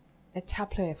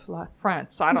Etaples,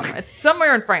 France. I don't know. It's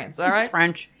somewhere in France, all right? It's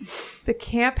French. The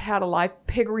camp had a live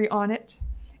piggery on it,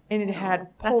 and it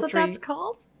had poultry. That's what that's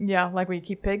called? Yeah, like where you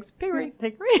keep pigs. Piggery.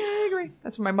 Piggery? Piggery.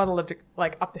 That's where my mother lived,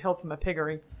 like, up the hill from a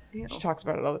piggery. Ew. She talks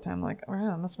about it all the time, like, oh,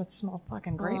 yeah, this must smell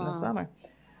fucking great in the summer.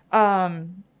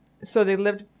 So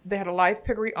they had a live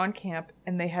piggery on camp,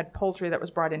 and they had poultry that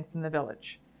was brought in from the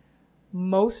village.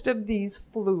 Most of these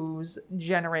flus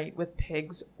generate with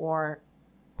pigs or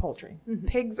poultry.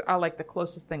 Pigs are like the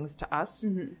closest things to us,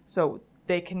 so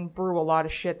they can brew a lot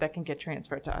of shit that can get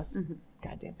transferred to us.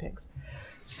 Goddamn pigs.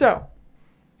 So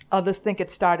others think it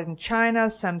started in China,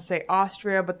 some say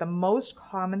Austria, but the most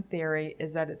common theory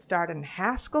is that it started in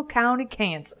Haskell County,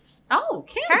 Kansas. Oh,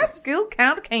 Kansas. Haskell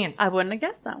County, Kansas. I wouldn't have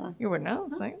guessed that one. You would know.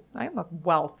 See? I am a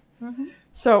wealth.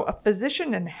 So a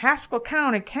physician in Haskell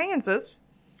County, Kansas,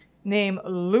 named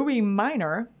Louis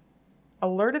Minor,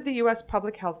 alerted the U.S.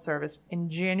 Public Health Service in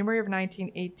January of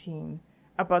 1918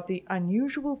 about the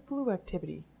unusual flu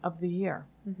activity of the year.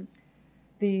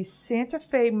 The Santa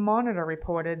Fe Monitor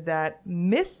reported that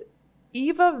Miss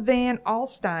Eva Van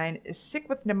Alstyne is sick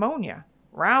with pneumonia.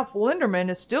 Ralph Linderman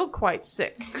is still quite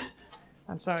sick.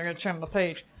 I'm sorry, I'm going to turn the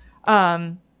page.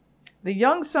 The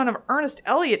young son of Ernest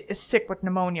Elliott is sick with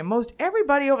pneumonia. Most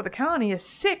everybody over the county is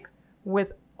sick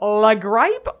with La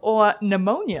Gripe or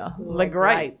pneumonia. La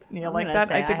Gripe. Yeah, like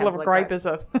that. I think La Gripe is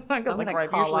a... I got La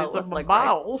Gripe. Usually it's of my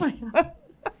bowels.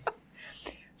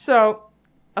 So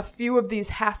a few of these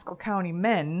Haskell County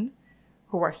men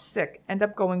who are sick end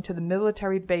up going to the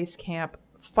military base camp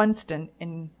Funston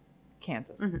in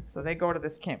Kansas. So they go to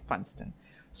this camp Funston.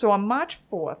 So on March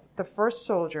 4th, the first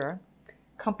soldier,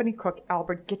 company cook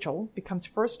Albert Gitchell, becomes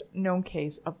first known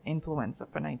case of influenza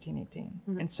for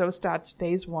 1918. And so starts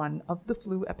phase 1 of the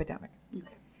flu epidemic.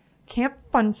 Camp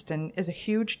Funston is a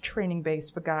huge training base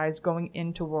for guys going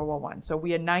into World War I. So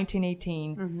we had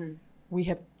 1918. Mm-hmm. We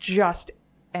have just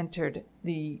entered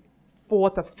the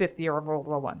 4th or 5th year of World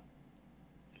War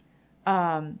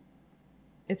I.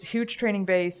 It's a huge training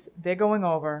base. They're going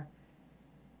over.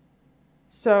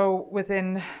 So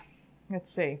within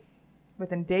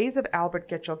days of Albert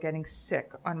Gitchell getting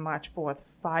sick on March 4th,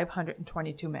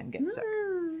 522 men get sick.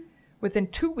 Within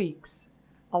 2 weeks,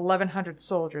 1,100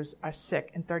 soldiers are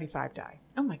sick and 35 die.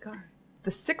 Oh, my God.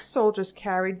 The 6 soldiers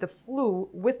carried the flu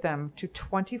with them to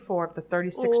 24 of the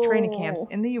 36 training camps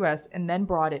in the U.S. and then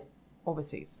brought it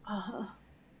overseas. Uh-huh.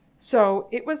 So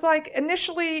it was like,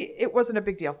 initially, it wasn't a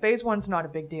big deal. Phase 1's not a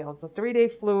big deal. It's a 3-day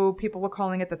flu. People were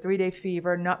calling it the 3-day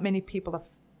fever. Not many people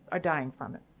are dying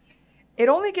from it. It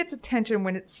only gets attention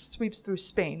when it sweeps through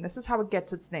Spain. This is how it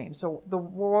gets its name. So the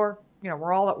war,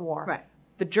 we're all at war. Right.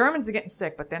 The Germans are getting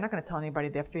sick, but they're not going to tell anybody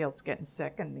their field's getting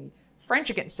sick. And the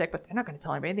French are getting sick, but they're not going to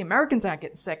tell anybody. The Americans aren't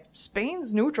getting sick.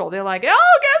 Spain's neutral. They're like,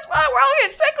 oh, guess what? We're all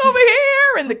getting sick over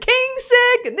here. And the king's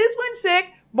sick. And this one's sick.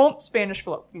 Boom, Spanish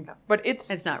flu. Okay. But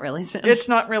it's not really Spanish. It's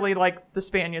not really like the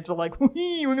Spaniards were like, we're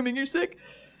going to make you sick.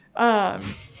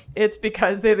 It's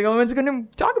because they're the only ones going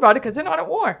to talk about it because they're not at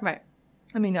war. Right.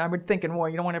 I mean, I would think in war,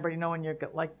 you don't want everybody knowing you're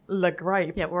like la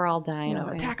gripe. Yeah, we're all dying.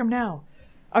 Attack them now.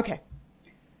 Okay.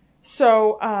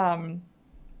 So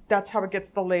that's how it gets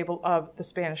the label of the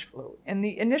Spanish flu. In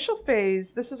the initial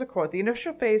phase, this is a quote, the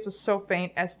initial phase was so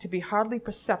faint as to be hardly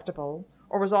perceptible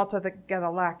or was altogether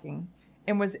lacking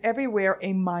and was everywhere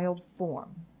a mild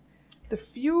form. The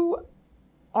few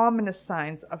ominous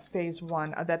signs of phase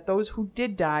 1 are that those who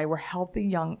did die were healthy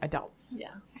young adults.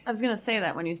 Yeah. I was going to say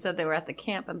that when you said they were at the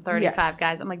camp and 35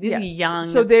 guys. I'm like, these are young.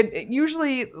 So they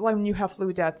usually, when you have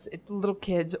flu deaths, it's little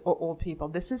kids or old people.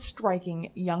 This is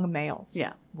striking young males.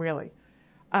 Yeah. Really.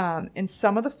 In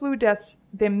some of the flu deaths,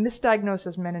 they're misdiagnosed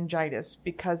as meningitis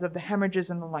because of the hemorrhages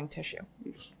in the lung tissue.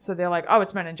 So they're like, oh,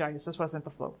 it's meningitis. This wasn't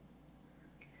the flu.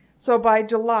 So by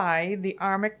July, the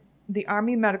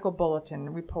Army Medical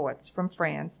Bulletin reports from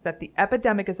France that the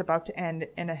epidemic is about to end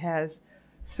and it has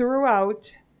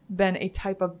throughout been a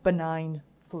type of benign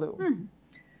flu.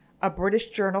 A British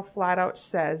journal flat out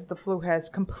says the flu has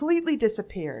completely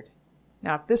disappeared.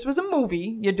 Now, if this was a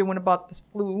movie you're doing about this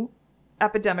flu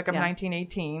epidemic of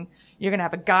 1918, you're going to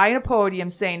have a guy in a podium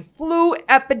saying flu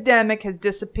epidemic has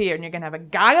disappeared. And you're going to have a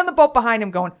guy on the boat behind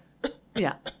him going,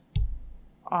 yeah.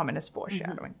 Ominous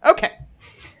foreshadowing. Mm-hmm. Okay.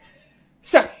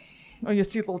 So, you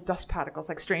see little dust particles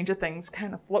like Stranger Things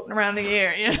kind of floating around the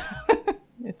air.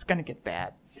 It's going to get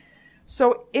bad.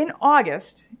 So in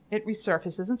August, it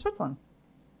resurfaces in Switzerland.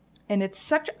 And it's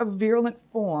such a virulent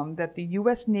form that the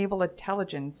U.S. Naval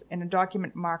Intelligence, in a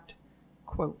document marked,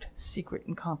 quote, secret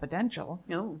and confidential,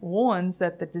 warns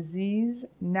that the disease,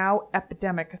 now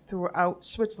epidemic throughout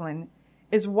Switzerland,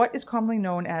 is what is commonly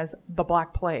known as the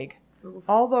Black Plague,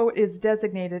 although it is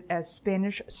designated as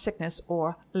Spanish sickness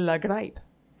or la gripe.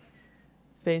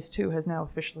 Phase 2 has now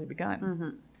officially begun. Mm-hmm.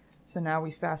 So now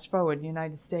we fast forward,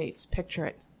 United States, picture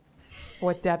it.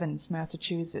 Fort Devens,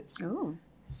 Massachusetts,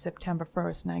 September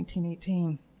 1st,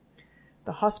 1918.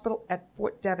 The hospital at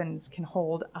Fort Devens can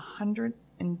hold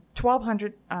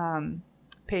 1,200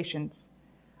 patients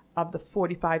of the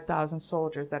 45,000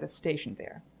 soldiers that are stationed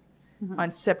there. Mm-hmm. On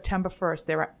September 1st,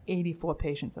 there are 84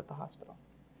 patients at the hospital.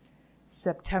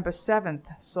 September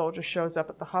 7th, soldier shows up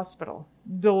at the hospital,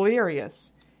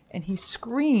 delirious, and he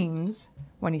screams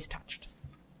when he's touched.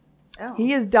 Oh.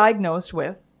 He is diagnosed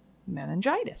with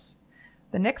meningitis.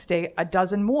 The next day, a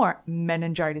dozen more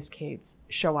meningitis cases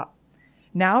show up.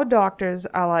 Now doctors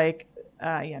are like,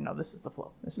 this is the flu.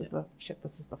 This is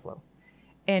the flu.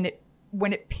 And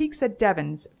when it peaks at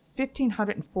Devens,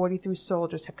 1,543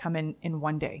 soldiers have come in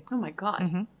one day. Oh, my God.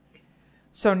 Mm-hmm.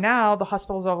 So now the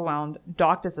hospital's overwhelmed.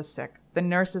 Doctors are sick. The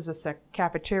nurses are sick.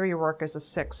 Cafeteria workers are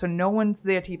sick. So no one's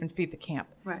there to even feed the camp.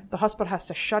 Right. The hospital has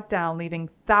to shut down, leaving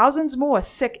thousands more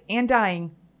sick and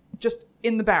dying just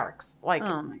in the barracks. Like,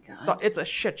 oh my God. It's a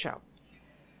shit show.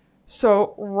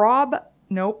 So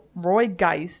Roy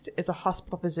Geist is a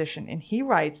hospital physician, and he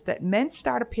writes that men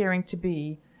start appearing to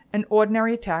be an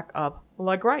ordinary attack of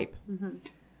la gripe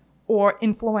or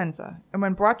influenza. And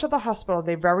when brought to the hospital,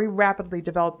 they very rapidly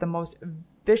develop the most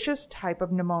vicious type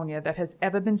of pneumonia that has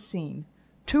ever been seen.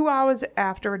 2 hours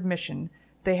after admission,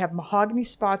 they have mahogany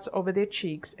spots over their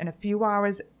cheeks, and a few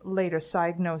hours later,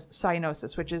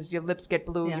 cyanosis, which is your lips get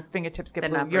blue, your fingertips get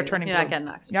blue, you're turning blue. You're not getting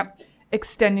oxygen. Yep.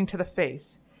 Extending to the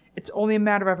face. It's only a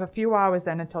matter of a few hours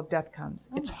then until death comes.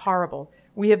 Oh. It's horrible.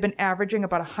 We have been averaging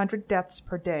about 100 deaths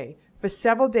per day. For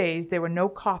several days, there were no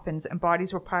coffins, and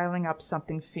bodies were piling up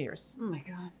something fierce. Oh, my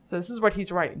God. So this is what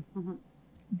he's writing. Mm-hmm.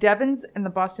 Devons and the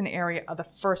Boston area are the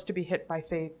first to be hit by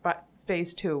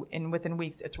phase 2, and within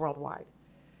weeks it's worldwide.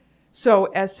 So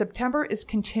as September is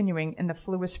continuing and the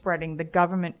flu is spreading, the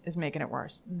government is making it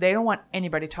worse. They don't want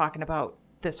anybody talking about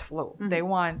this flu. Mm-hmm. They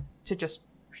want to just,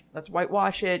 let's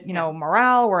whitewash it,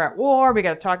 morale, we're at war, we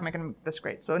got to talk, making this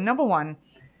great. So number one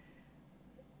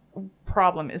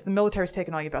problem is the military's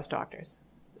taking all your best doctors.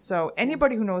 So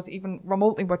anybody who knows even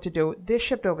remotely what to do, they're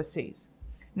shipped overseas.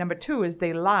 Number two is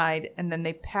they lied, and then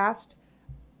they passed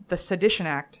the Sedition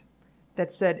Act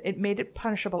that said it made it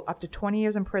punishable up to 20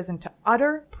 years in prison to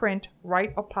utter, print,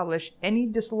 write, or publish any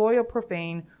disloyal,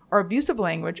 profane, or abusive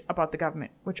language about the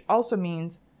government, which also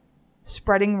means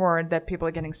spreading word that people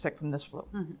are getting sick from this flu.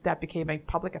 Mm-hmm. That became a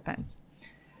public offense.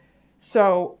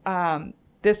 So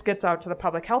this gets out to the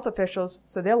public health officials,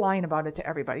 so they're lying about it to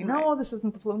everybody. Right. No, this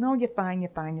isn't the flu. No, you're fine.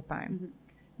 Mm-hmm.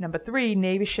 Number three,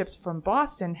 Navy ships from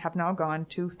Boston have now gone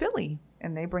to Philly,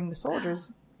 and they bring the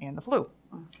soldiers and the flu.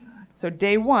 Oh, so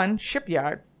day one,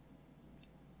 shipyard.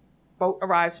 Boat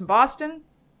arrives from Boston.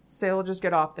 Soldiers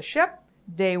get off the ship.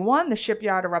 Day one, the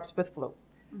shipyard erupts with flu.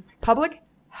 Public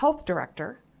Health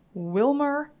Director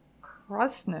Wilmer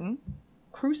Krusnin,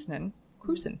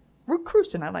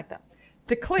 I like that,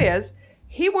 declares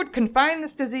he would confine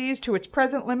this disease to its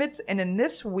present limits, and in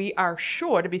this we are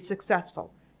sure to be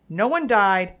successful. No one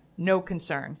died, no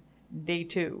concern. Day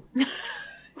two.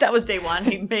 That was day one.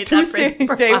 He made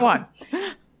that day one.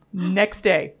 Next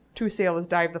day, 2 sailors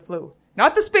died of the flu.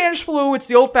 Not the Spanish flu, it's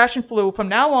the old-fashioned flu. From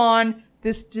now on,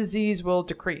 this disease will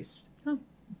decrease. Oh.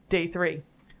 Day 3,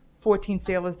 14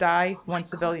 sailors die, 1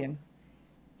 civilian.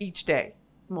 Each day.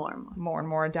 More and more. More and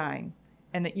more are dying.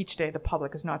 And each day the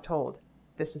public is not told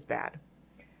this is bad.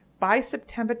 By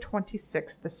September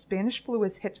 26th, the Spanish flu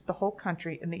has hit the whole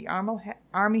country, and the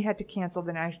Army had to cancel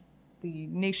the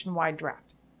nationwide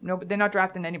draft. No, they're not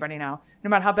drafting anybody now, no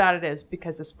matter how bad it is,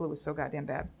 because this flu is so goddamn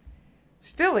bad.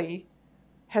 Philly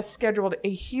has scheduled a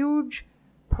huge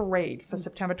parade for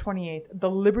September 28th, the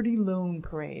Liberty Loan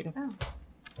Parade. Oh.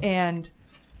 And,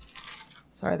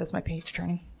 sorry, that's my page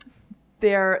turning.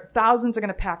 Thousands are going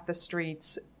to pack the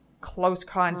streets, close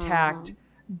contact.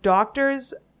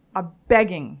 Doctors are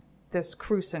begging this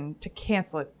Crewson to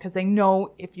cancel it because they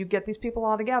know if you get these people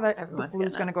all together, the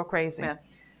flu's going to go crazy. Yeah.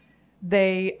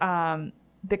 They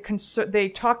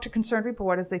talk to concerned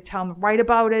reporters. They tell them, write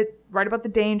about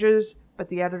the dangers, but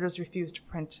the editors refuse to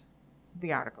print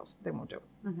the articles. They won't do it.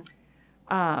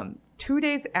 Mm-hmm. 2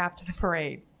 days after the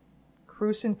parade,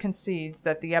 Crewson concedes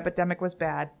that the epidemic was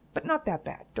bad, but not that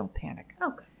bad. Don't panic.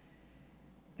 Okay.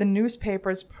 The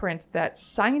newspapers print that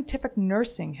scientific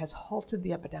nursing has halted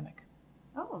the epidemic.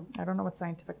 Oh. I don't know what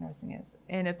scientific nursing is,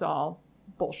 and it's all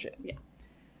bullshit. Yeah.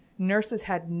 Nurses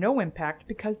had no impact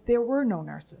because there were no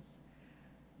nurses.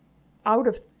 Out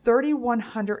of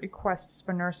 3,100 requests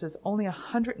for nurses, only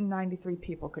 193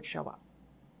 people could show up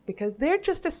because they're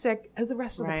just as sick as the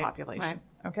rest of the population. Right.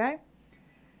 Okay?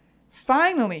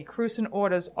 Finally, Crewson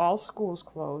orders all schools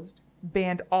closed,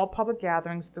 banned all public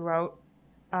gatherings throughout,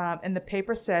 and the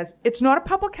paper says, it's not a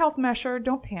public health measure,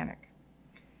 don't panic.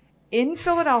 In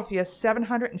Philadelphia,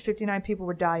 759 people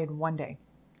would die in one day.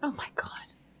 Oh, my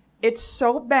God. It's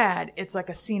so bad, it's like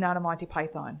a scene out of Monty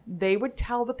Python. They would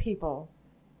tell the people,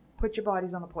 put your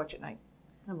bodies on the porch at night.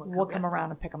 And we'll come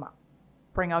around and pick them up.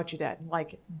 Bring out your dead.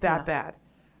 Like, that bad.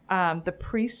 The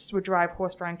priests would drive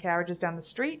horse-drawn carriages down the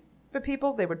street for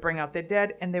people. They would bring out their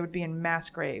dead, and they would be in mass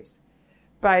graves.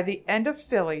 By the end,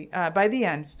 Philly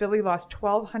lost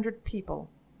 1,200 people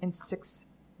in 6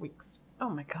 weeks. Oh,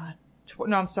 my God.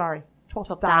 No, I'm sorry.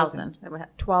 12,000.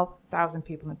 12,000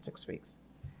 people in 6 weeks.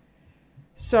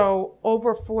 So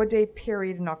over a 4-day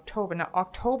period in October. Now,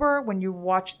 October, when you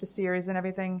watch the series and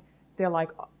everything, they're like,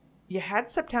 you had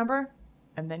September,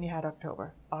 and then you had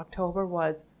October. October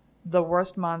was the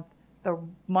worst month, the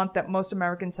month that most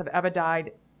Americans have ever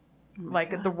died,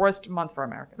 the worst month for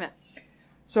America. Yeah.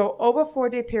 So over a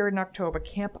 4-day period in October,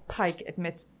 Camp Pike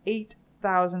admits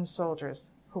 8,000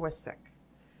 soldiers who were sick.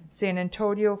 San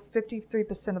Antonio,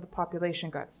 53% of the population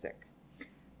got sick.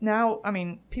 Now, I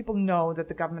mean, people know that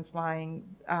the government's lying.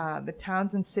 The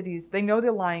towns and cities, they know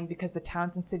they're lying because the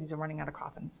towns and cities are running out of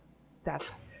coffins.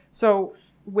 So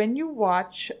when you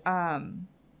watch that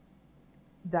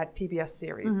PBS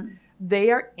series, they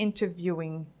are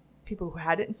interviewing people who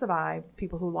had it and survived,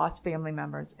 people who lost family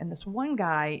members. And this one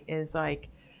guy is like,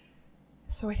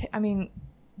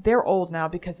 they're old now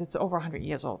because it's over 100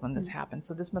 years old when this happened.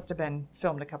 So this must have been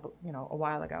filmed a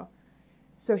while ago.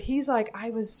 So he's like,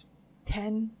 I was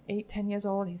 10 years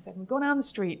old. He said, we go down the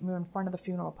street and we were in front of the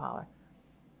funeral parlor.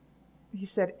 He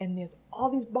said, and there's all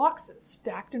these boxes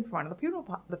stacked in front of the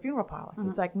funeral parlor.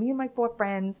 He's like, me and my 4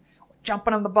 friends were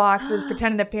jumping on the boxes,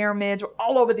 pretending they're pyramids. We're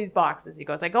all over these boxes. He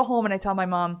goes, I go home and I tell my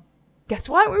mom, guess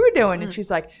what we were doing? And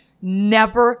she's like,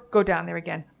 never go down there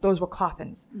again. Those were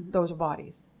coffins. Those were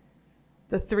bodies.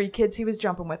 The 3 kids he was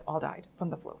jumping with all died from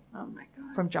the flu. Oh my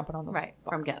God. From jumping on those boxes.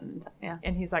 From getting into, yeah.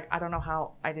 And he's like, I don't know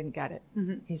how I didn't get it.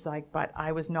 He's like, but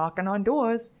I was knocking on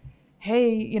doors.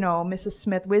 Hey, you know, Mrs.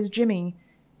 Smith, where's Jimmy?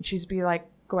 And she'd be like,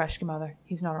 go ask your mother.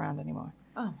 He's not around anymore.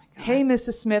 Oh my God. Hey,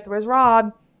 Mrs. Smith, where's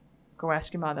Rob? Go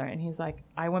ask your mother. And he's like,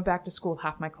 I went back to school.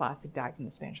 Half my class had died from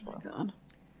the Spanish flu. Oh my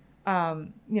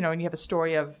God. You know, and you have a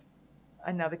story of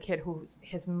another kid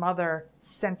his mother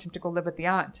sent him to go live with the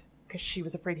aunt because she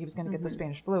was afraid he was going to get the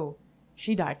Spanish flu.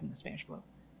 She died from the Spanish flu.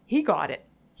 He got it.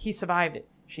 He survived it.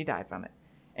 She died from it.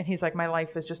 And he's like, my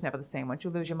life is just never the same. Once you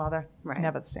lose your mother,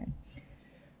 never the same.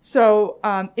 So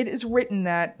it is written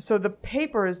that, so the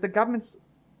papers, the government's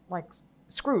like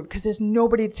screwed because there's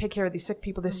nobody to take care of these sick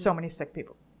people. There's so many sick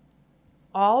people.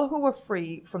 All who are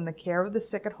free from the care of the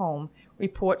sick at home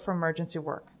report for emergency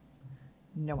work.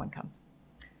 No one comes.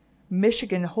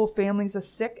 Michigan, whole families are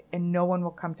sick and no one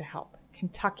will come to help.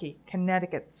 Kentucky,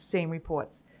 Connecticut, same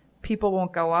reports. People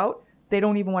won't go out. They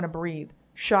don't even want to breathe.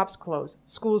 Shops close.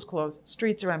 Schools close.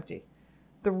 Streets are empty.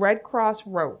 The Red Cross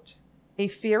wrote, a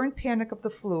fear and panic of the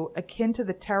flu, akin to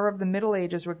the terror of the Middle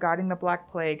Ages regarding the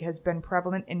Black Plague, has been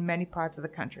prevalent in many parts of the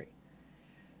country.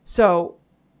 So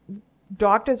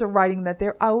doctors are writing that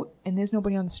they're out and there's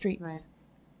nobody on the streets. Right.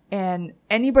 And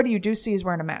anybody you do see is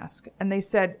wearing a mask. And they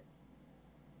said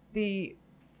the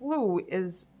flu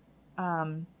is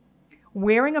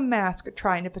wearing a mask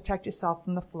trying to protect yourself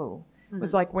from the flu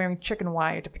was like wearing chicken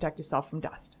wire to protect yourself from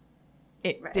dust.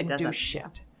 It didn't do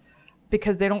shit.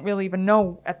 Because they don't really even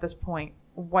know at this point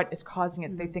what is causing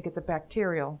it. They think it's a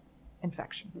bacterial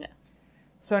infection. Yeah.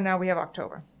 So now we have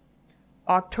October.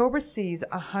 October sees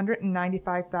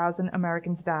 195,000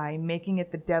 Americans die, making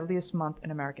it the deadliest month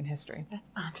in American history. That's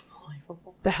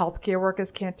unbelievable. The healthcare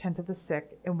workers can't tend to the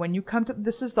sick. And when you come to,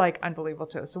 this is like unbelievable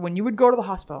too. So when you would go to the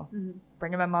hospital,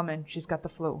 bringing my mom in, she's got the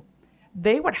flu.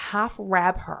 They would half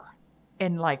wrap her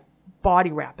in like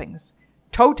body wrappings,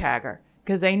 toe tag her,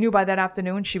 because they knew by that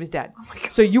afternoon she was dead. Oh my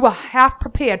God. So you were half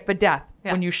prepared for death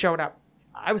when you showed up.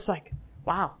 I was like,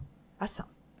 wow, that's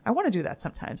something. I want to do that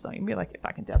sometimes, though. You'd be like, if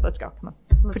I can dead, let's go. Come on.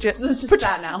 Let's just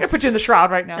start now. I'm going to put you in the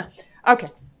shroud right now. No. Okay.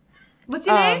 What's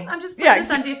your name? I'm just putting this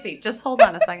under your feet. Just hold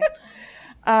on a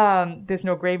second. There's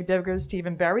no grave diggers to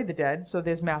even bury the dead, so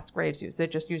there's mass graves used. They're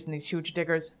just using these huge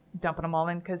diggers, dumping them all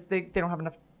in, because they don't have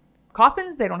enough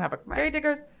coffins. They don't have grave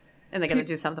diggers. And they're going to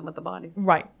do something with the bodies.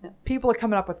 Right. Yeah. People are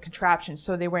coming up with contraptions.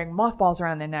 So they're wearing mothballs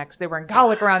around their necks. They're wearing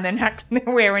garlic around their necks. And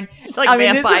they're wearing... It's like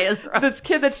vampires. This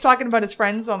kid that's talking about his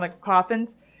friends on the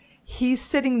coffins, he's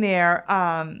sitting there,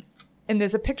 and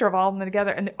there's a picture of all of them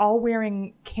together, and they're all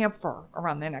wearing camphor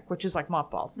around their neck, which is like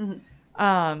mothballs.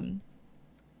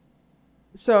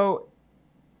 So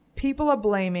people are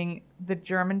blaming the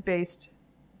German-based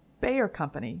Bayer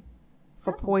company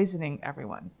for poisoning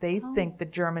everyone. They think the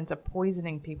Germans are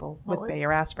poisoning people with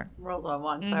Bayer aspirin. World War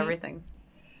I, so everything's...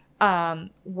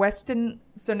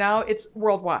 So now it's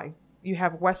worldwide. You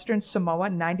have Western Samoa,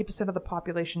 90% of the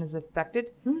population is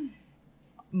affected.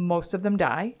 Most of them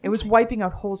die. It was wiping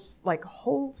out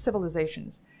whole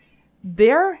civilizations.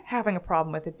 They're having a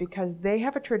problem with it because they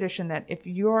have a tradition that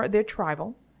they're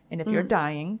tribal, and if you're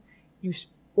dying, you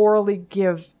orally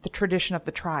give the tradition of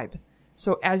the tribe.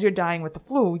 So as you're dying with the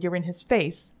flu, you're in his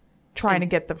face trying to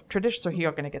get the tradition, so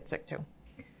you're going to get sick too.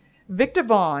 Victor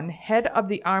Vaughn, head of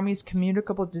the Army's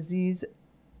Communicable Disease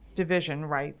Division,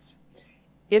 writes,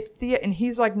 and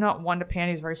he's like not one to pan,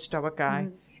 he's a very stoic guy.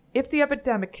 If the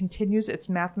epidemic continues its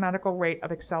mathematical rate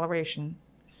of acceleration,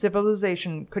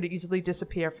 civilization could easily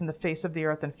disappear from the face of the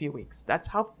earth in a few weeks. That's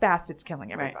how fast it's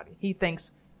killing everybody. Right. He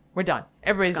thinks, we're done.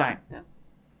 Everybody's dying. Yeah.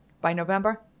 By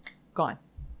November, gone.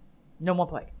 No more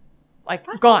plague.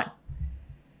 Gone.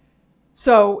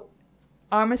 So,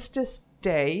 Armistice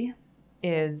Day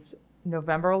is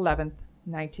November 11th,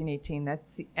 1918.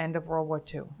 That's the end of World War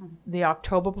II. The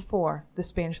October before, the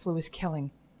Spanish flu is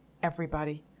killing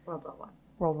everybody. World War I.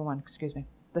 World War I, excuse me.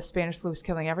 The Spanish flu is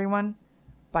killing everyone.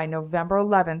 By November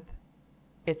 11th,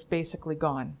 it's basically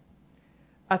gone.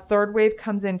 A third wave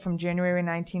comes in from January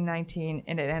 1919,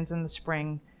 and it ends in the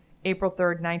spring. April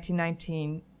 3rd,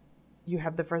 1919, you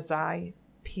have the Versailles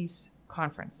Peace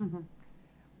Conference.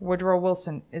 Woodrow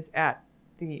Wilson is at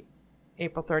the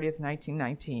April 30th,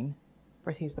 1919,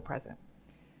 where he's the president.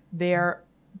 They're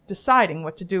deciding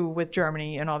what to do with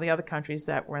Germany and all the other countries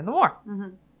that were in the war.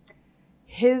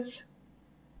 His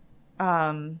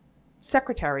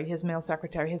secretary, his male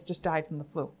secretary, has just died from the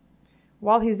flu.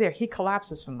 While he's there, he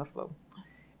collapses from the flu.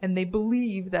 And they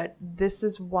believe that this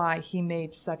is why he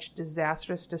made such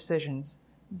disastrous decisions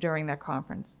during that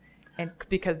conference. And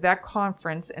because that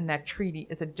conference and that treaty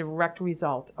is a direct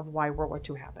result of why World War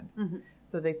II happened. Mm-hmm.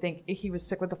 So they think he was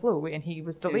sick with the flu and he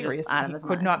was delirious and he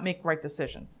could not make right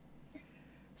decisions.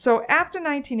 So after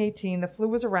 1918, the flu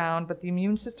was around, but the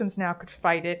immune systems now could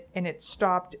fight it, and it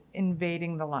stopped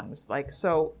invading the lungs.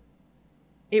 So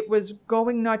it was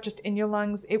going not just in your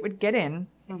lungs, it would get in,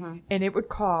 and it would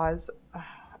cause, I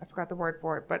forgot the word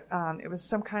for it, but it was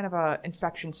some kind of a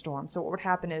infection storm. So what would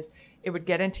happen is it would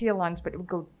get into your lungs, but it would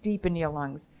go deep into your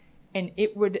lungs. And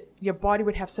your body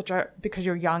would have because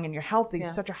you're young and you're healthy,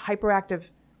 such a hyperactive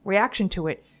reaction to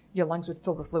it, your lungs would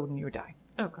fill with fluid and you would die.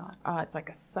 Oh, God. It's like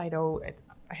a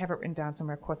I have it written down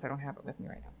somewhere. Of course, I don't have it with me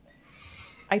right now.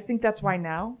 I think that's why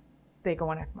now they go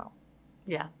on ECMO.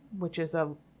 Yeah. Which is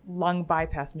a lung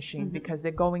bypass machine because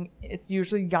it's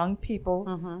usually young people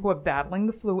who are battling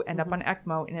the flu end up on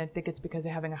ECMO, and I think it's because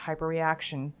they're having a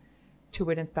hyperreaction to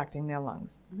it infecting their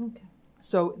lungs. Okay.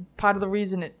 So part of the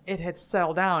reason it had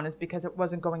settled down is because it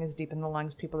wasn't going as deep in the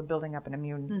lungs. People are building up an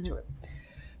immune to it.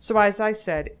 So as I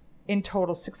said, in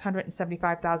total,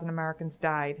 675,000 Americans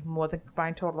died, more than the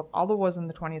combined total of all the wars in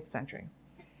the 20th century.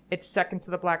 It's second to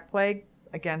the Black Plague.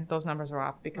 Again, those numbers are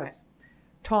off because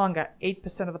Tonga,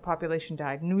 8% of the population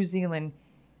died. New Zealand,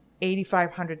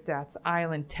 8,500 deaths.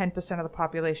 Ireland, 10% of the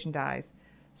population dies.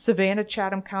 Savannah,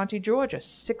 Chatham County, Georgia,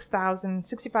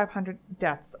 6,500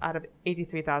 deaths out of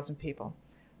 83,000 people.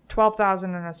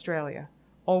 12,000 in Australia.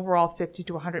 Overall, 50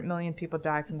 to 100 million people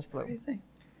died from the flu. Crazy.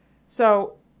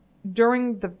 So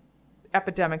during the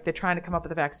epidemic, they're trying to come up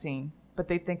with a vaccine, but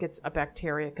they think it's a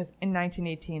bacteria because in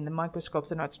 1918, the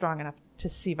microscopes are not strong enough to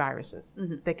see viruses.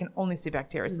 They can only see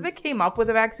bacteria. So they came up with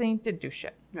a vaccine, didn't do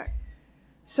shit. Right.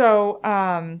 So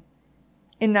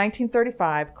in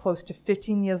 1935, close to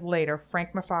 15 years later,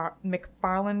 Frank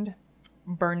McFarland,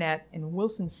 Burnett, and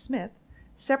Wilson Smith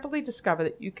separately discovered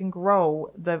that you can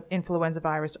grow the influenza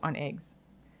virus on eggs.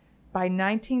 By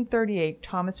 1938,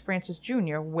 Thomas Francis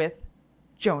Jr. with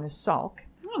Jonas Salk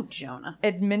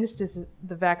administers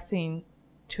the vaccine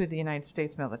to the United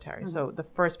States military. So the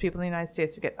first people in the United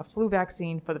States to get a flu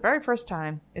vaccine for the very first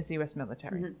time is the U.S.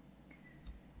 military.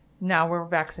 Now we're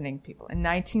vaccinating people. In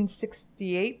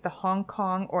 1968, the Hong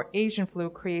Kong or Asian flu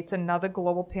creates another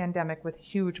global pandemic with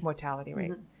huge mortality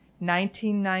rate.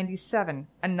 1997,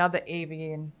 another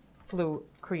avian flu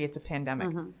creates a pandemic.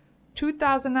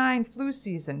 2009 flu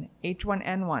season,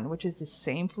 H1N1, which is the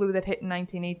same flu that hit in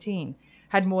 1918,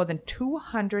 had more than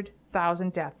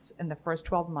 200,000 deaths in the first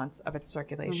 12 months of its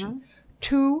circulation.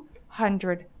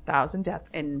 200,000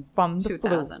 deaths from the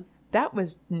 2000. Flu. That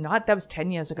was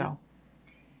 10 years ago.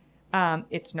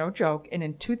 It's no joke. And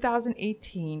in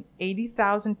 2018,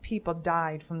 80,000 people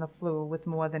died from the flu, with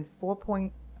more than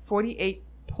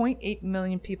 48.8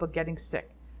 million people getting sick,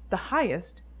 the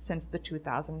highest since the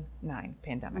 2009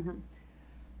 pandemic.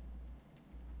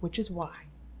 Which is why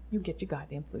you get your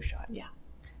goddamn flu shot. Yeah.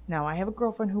 Now, I have a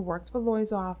girlfriend who works for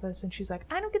Lloyd's office, and she's like,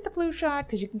 I don't get the flu shot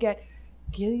because you can get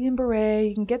Guillain-Barré,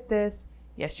 you can get this.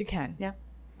 Yes, you can. Yeah.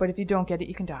 But if you don't get it,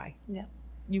 you can die. Yeah.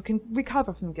 You can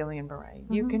recover from Guillain-Barré.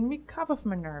 You can recover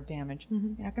from a nerve damage. You're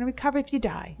not going to recover if you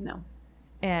die. No.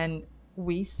 And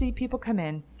we see people come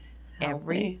in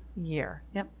every year.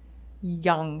 Yep.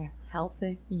 Young.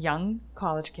 Healthy. Young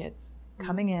college kids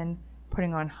coming in,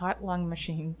 putting on hot lung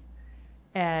machines,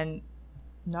 and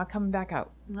not coming back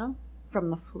out. No. From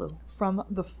the flu.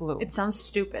 It sounds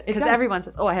stupid because everyone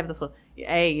says, I have the flu.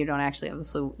 A, you don't actually have the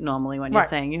flu normally when you're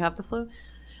saying you have the flu.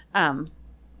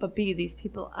 But B, these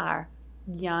people are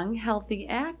young, healthy,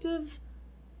 active.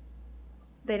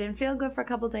 They didn't feel good for a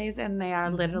couple of days, and they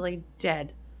are literally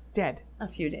dead a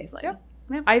few days later.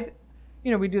 Yep.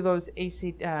 We do those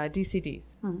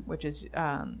DCDs, which is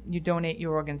you donate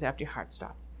your organs after your heart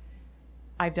stopped.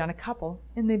 I've done a couple,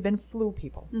 and they've been flu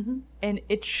people. And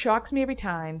it shocks me every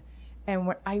time. And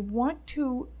what I want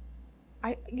to,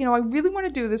 I really want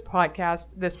to do this podcast,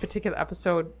 this particular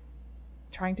episode,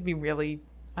 trying to be really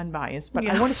unbiased, but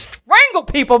I want to strangle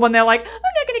people when they're like, I'm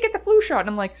not going to get the flu shot. And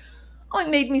I'm like, it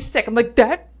made me sick. I'm like,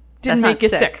 that didn't make you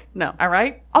sick. No. All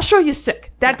right? I'll show you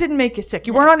sick. That didn't make you sick.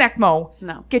 You weren't on ECMO.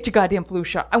 No. Get your goddamn flu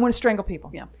shot. I want to strangle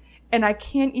people. Yeah. And I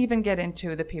can't even get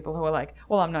into the people who are like,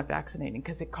 well, I'm not vaccinating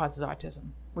because it causes autism,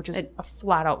 which is a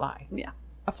flat out lie. Yeah.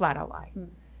 A flat out lie.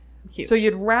 Cute. So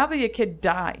you'd rather your kid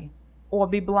die or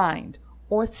be blind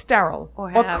or sterile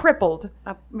or crippled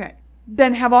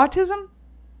than have autism?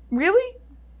 Really?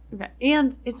 Right.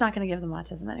 And it's not going to give them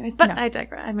autism anyways. But I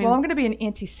digress. I'm going to be an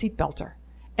anti-seatbelter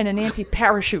and an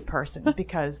anti-parachute person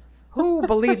because who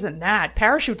believes in that?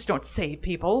 Parachutes don't save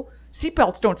people.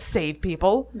 Seatbelts don't save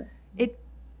people.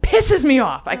 pisses me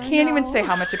off. I can't even say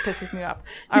how much it pisses me off.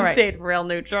 All You right. stayed real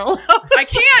neutral. I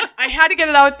can't. I had to get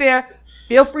it out there.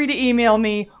 Feel free to email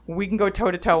me. We can go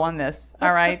toe to toe on this.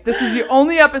 All right. This is the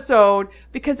only episode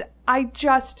because I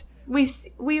just we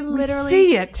literally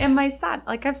see it. And my son,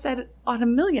 like I've said on a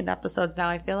million episodes now,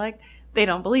 I feel like they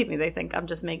don't believe me. They think I'm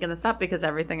just making this up because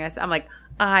everything I say, I'm like,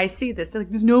 I see this. They're like,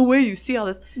 there's no way you see all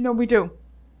this. No, we do.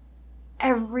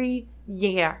 Every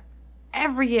year,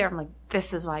 I'm like,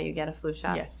 this is why you get a flu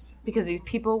shot. Yes. Because these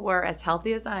people were as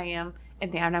healthy as I am,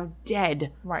 and they are now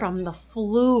dead Right. from the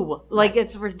flu. Like,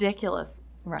 it's ridiculous.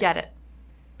 Right. Get it.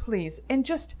 Please. And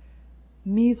just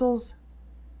measles.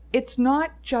 It's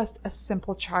not just a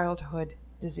simple childhood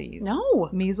disease. No.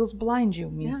 Measles blind you.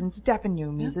 Measles deafen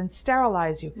you. Measles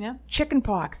sterilize you. Yeah. Chicken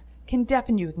pox can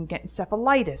deafen you. You can get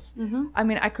encephalitis. Mm-hmm. I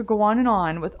mean, I could go on and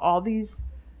on with all these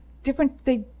different,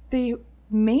 they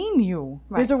maim you.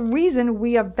 Right. There's a reason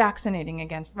we are vaccinating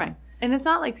against them. Right. And it's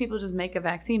not like people just make a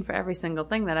vaccine for every single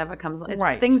thing that ever comes. It's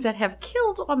Right. things that have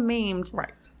killed or maimed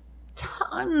Right.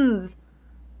 tons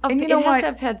of And you it know has what? to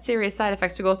have had serious side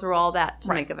effects to go through all that to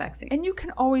Right. make a vaccine. And you can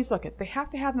always look at, they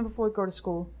have to have them before you go to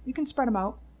school. You can spread them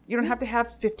out. You don't have to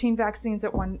have 15 vaccines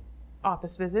at one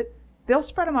office visit. They'll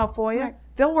spread them out for you. Right.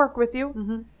 They'll work with you.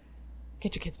 Mm-hmm.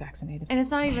 Get your kids vaccinated. And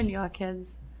it's not even your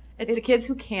kids. It's the kids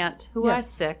who can't, who Yes. are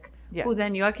sick, Yes. who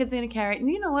then your kid's going to carry it. And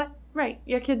you know what? Right.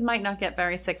 Your kids might not get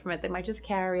very sick from it. They might just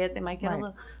carry it. They might get Right.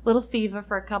 a little fever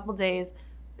for a couple days.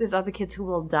 There's other kids who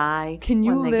will die. Can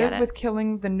you when they get live it. with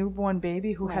killing the newborn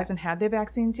baby who Right. hasn't had their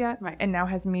vaccines yet Right. and now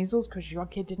has measles because your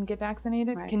kid didn't get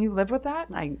vaccinated? Right. Can you live with that?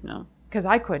 I know. Because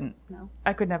I couldn't. No.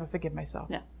 I could never forgive myself.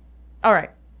 Yeah. All right.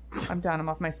 I'm done. I'm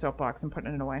off my soapbox. I'm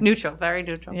putting it away. Neutral. Very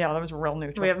neutral. Yeah, that was real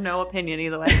neutral. We have no opinion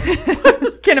either way.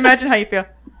 Can't imagine how you feel.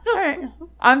 All right.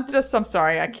 I'm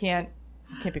sorry. I can't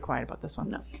be quiet about this one.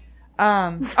 No.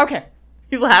 Okay.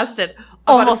 You lasted About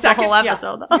a almost the second, whole yeah.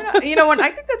 episode. You know what? I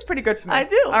think that's pretty good for me. I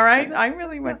do. All right. I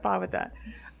really went far with that.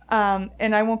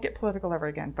 And I won't get political ever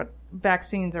again, but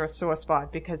vaccines are a sore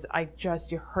spot because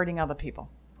you're hurting other people.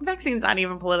 Vaccine's not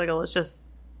even political. It's just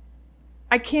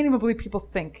I can't even believe people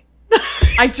think.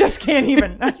 I just can't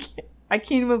even. I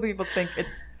can't even believe people think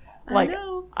it's like, I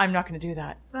know. I'm not going to do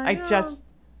that. I know.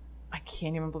 I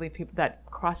can't even believe people that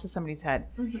crosses somebody's head.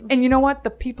 Mm-hmm. And you know what? The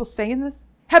people saying this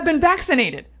have been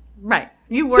vaccinated. right.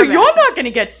 You were So you're vaccinated. not going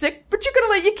to get sick, but you're going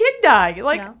to let your kid die. You're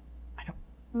like, No. I don't.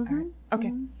 Mm-hmm. All right.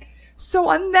 Okay. So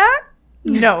on that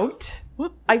note,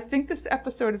 I think this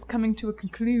episode is coming to a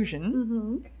conclusion.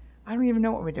 Mm-hmm. I don't even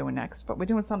know what we're doing next, but we're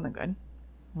doing something good.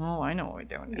 Oh, I know what we're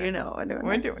doing next. You know what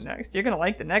We're doing next. You're going to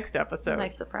like the next episode.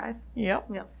 Nice surprise. Yep.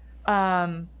 Yep.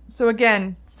 So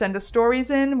again, send us stories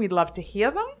in. We'd love to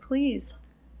hear them. Please.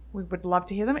 We would love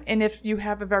to hear them. And if you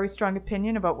have a very strong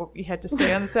opinion about what we had to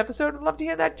say on this episode, we'd love to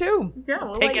hear that too. Yeah.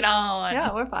 We'll Take it on.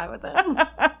 Yeah, we're fine with it.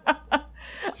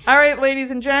 All right,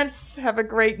 ladies and gents, have a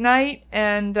great night.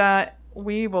 And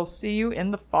we will see you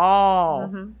in the fall.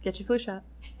 Mm-hmm. Get your flu shot.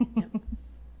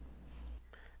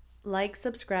 Like,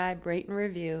 subscribe, rate, and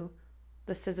review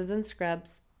the Scissors and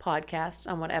Scrubs podcast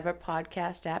on whatever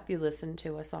podcast app you listen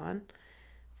to us on.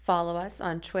 Follow us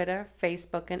on Twitter,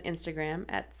 Facebook, and Instagram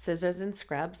at Scissors and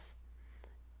Scrubs.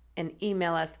 And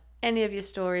email us any of your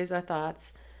stories or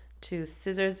thoughts to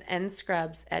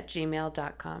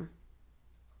scissorsandscrubs@gmail.com.